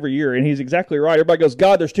about this every year, and he's exactly right. Everybody goes,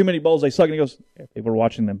 God, there's too many bowls. They suck. And he goes, yeah, people are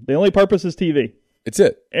watching them. The only purpose is TV. It's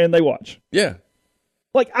it. And they watch. Yeah.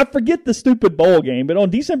 Like, I forget the stupid bowl game, but on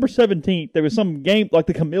December 17th, there was some game like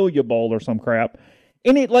the Camellia Bowl or some crap,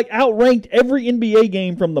 and it, like, outranked every NBA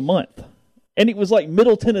game from the month. And it was like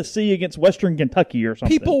Middle Tennessee against Western Kentucky or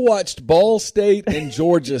something. People watched Ball State and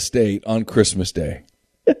Georgia State on Christmas Day.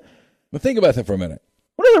 But think about that for a minute.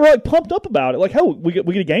 Well, they were like pumped up about it. Like, oh, we get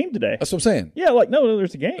a game today. That's what I'm saying. Yeah, like, no,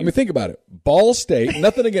 there's a game. I mean, think about it. Ball State,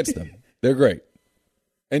 nothing against them. They're great.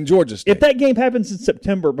 And Georgia State. If that game happens in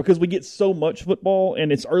September, because we get so much football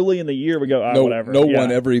and it's early in the year, we go, whatever. No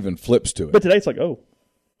one ever even flips to it. But today it's like, oh,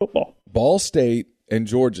 football. Ball State and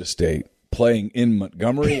Georgia State playing in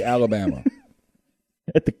Montgomery, Alabama.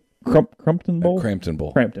 At the Crampton Bowl? Crampton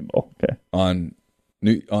Bowl. Crampton Bowl, okay.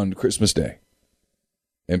 On Christmas Day.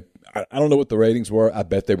 And I don't know what the ratings were. I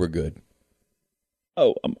bet they were good.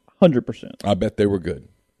 Oh, 100%. I bet they were good.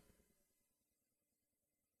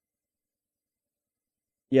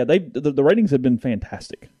 Yeah, the ratings have been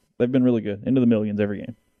fantastic. They've been really good. Into the millions every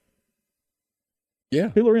game. Yeah.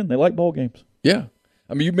 People are in. They like bowl games. Yeah.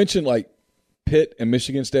 I mean, you mentioned like Pitt and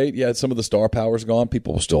Michigan State. Yeah, some of the star power's gone.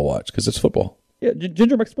 People will still watch because it's football. Yeah,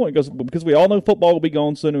 Ginger makes the point. He goes, because we all know football will be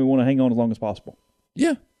gone soon and we want to hang on as long as possible.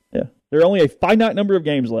 Yeah. Yeah. There are only a finite number of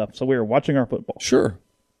games left, so we are watching our football. Sure.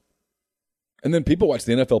 And then people watch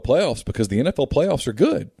the NFL playoffs because the NFL playoffs are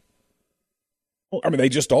good. I mean, they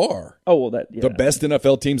just are. Oh, well, the best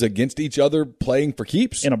NFL teams against each other playing for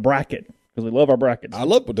keeps. In a bracket, because we love our brackets.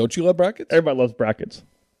 Don't you love brackets? Everybody loves brackets.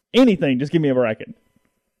 Anything, just give me a bracket.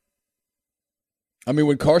 I mean,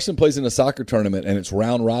 when Carson plays in a soccer tournament and it's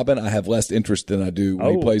round robin, I have less interest than I do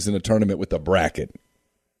when he plays in a tournament with a bracket.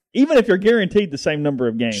 Even if you're guaranteed the same number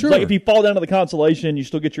of games. Sure. Like if you fall down to the consolation, you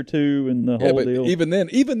still get your 2 and the whole deal. Even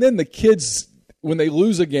then, the kids, when they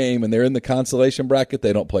lose a game and they're in the consolation bracket,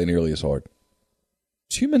 they don't play nearly as hard.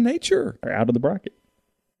 It's human nature. They're out of the bracket.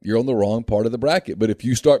 You're on the wrong part of the bracket. But if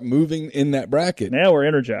you start moving in that bracket. Now we're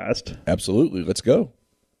energized. Absolutely. Let's go.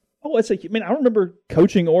 Oh, I remember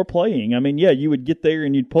coaching or playing. I mean, yeah, you would get there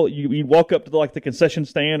and you'd walk up to the concession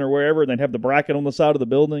stand or wherever, and they'd have the bracket on the side of the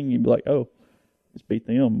building. You'd be like, oh, let's beat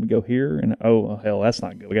them. We go here, and oh, hell, that's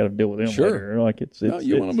not good. We got to deal with them later. Like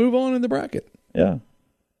you want to move on in the bracket. Yeah.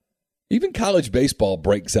 Even college baseball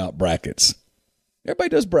breaks out brackets. Everybody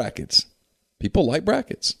does brackets. People like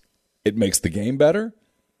brackets. It makes the game better.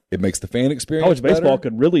 It makes the fan experience College baseball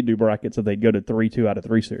better. could really do brackets if they'd go to 2 out of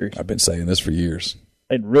 3 series. I've been saying this for years.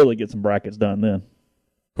 They'd really get some brackets done then.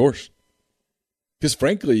 Of course. Because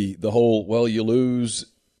frankly, the whole, you lose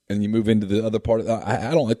and you move into the other part.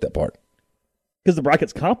 I don't like that part. Because the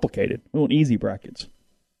bracket's complicated. We want easy brackets.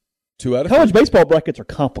 College baseball brackets are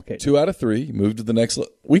complicated. 2 out of 3 move to the next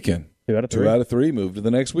weekend. 2 out of 3. 2 out of 3 move to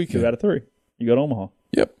the next weekend. 2 out of 3. You go to Omaha.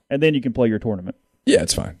 Yep. And then you can play your tournament. Yeah,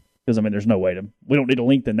 it's fine. Because, I mean, there's no way we don't need to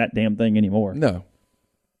lengthen that damn thing anymore. No.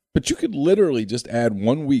 But you could literally just add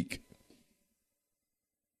 1 week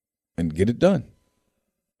and get it done.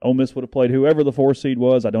 Ole Miss would have played whoever the 4 seed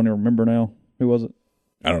was. I don't even remember now. Who was it?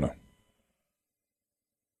 I don't know.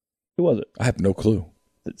 Who was it? I have no clue.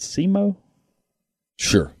 Is it SEMO?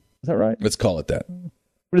 Sure. Is that right? Let's call it that.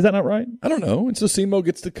 But is that not right? I don't know. And so SEMO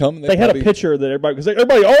gets to come. And they had a pitcher that because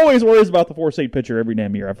everybody always worries about the 4 seed pitcher every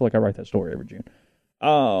damn year. I feel like I write that story every June.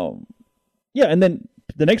 Yeah, and then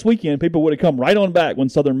the next weekend, people would have come right on back when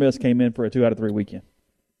Southern Miss came in for a 2 out of 3 weekend.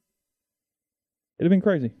 It'd have been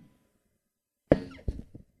crazy.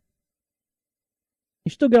 You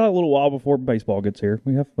still got a little while before baseball gets here.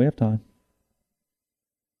 We have time.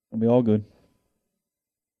 It'll be all good.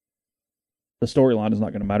 The storyline is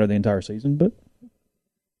not going to matter the entire season, but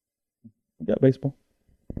we got baseball.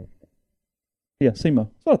 Yeah, SEMO.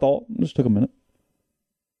 That's what I thought. It just took a minute.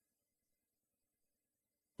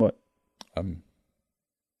 What?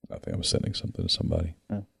 Nothing. I was sending something to somebody.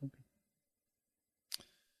 Oh, okay.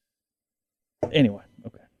 Anyway,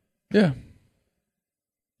 okay. Yeah.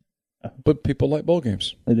 But people like bowl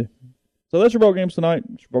games. They do. So that's your bowl games tonight.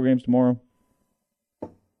 It's your bowl games tomorrow.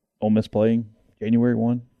 Ole Miss playing January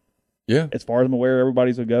 1. Yeah. As far as I'm aware,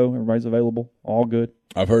 everybody's a go. Everybody's available. All good.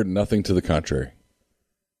 I've heard nothing to the contrary.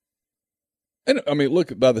 And, I mean,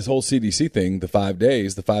 look, by this whole CDC thing, the 5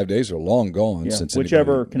 days are long gone. Yeah. Since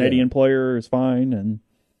whichever Canadian player is fine, and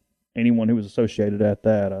anyone who was associated at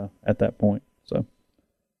that point. So,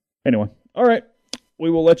 anyway. All right. We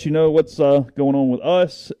will let you know what's going on with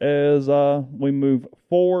us as we move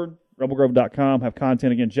forward. RebelGrove.com have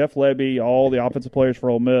content again. Jeff Lebby, all the offensive players for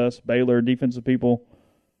Ole Miss, Baylor, defensive people.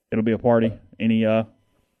 It'll be a party. Any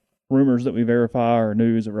rumors that we verify or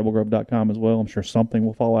news at RebelGrove.com as well. I'm sure something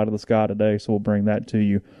will fall out of the sky today, so we'll bring that to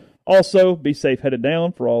you. Also, be safe headed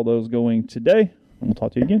down for all those going today. And we'll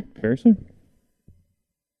talk to you again very soon.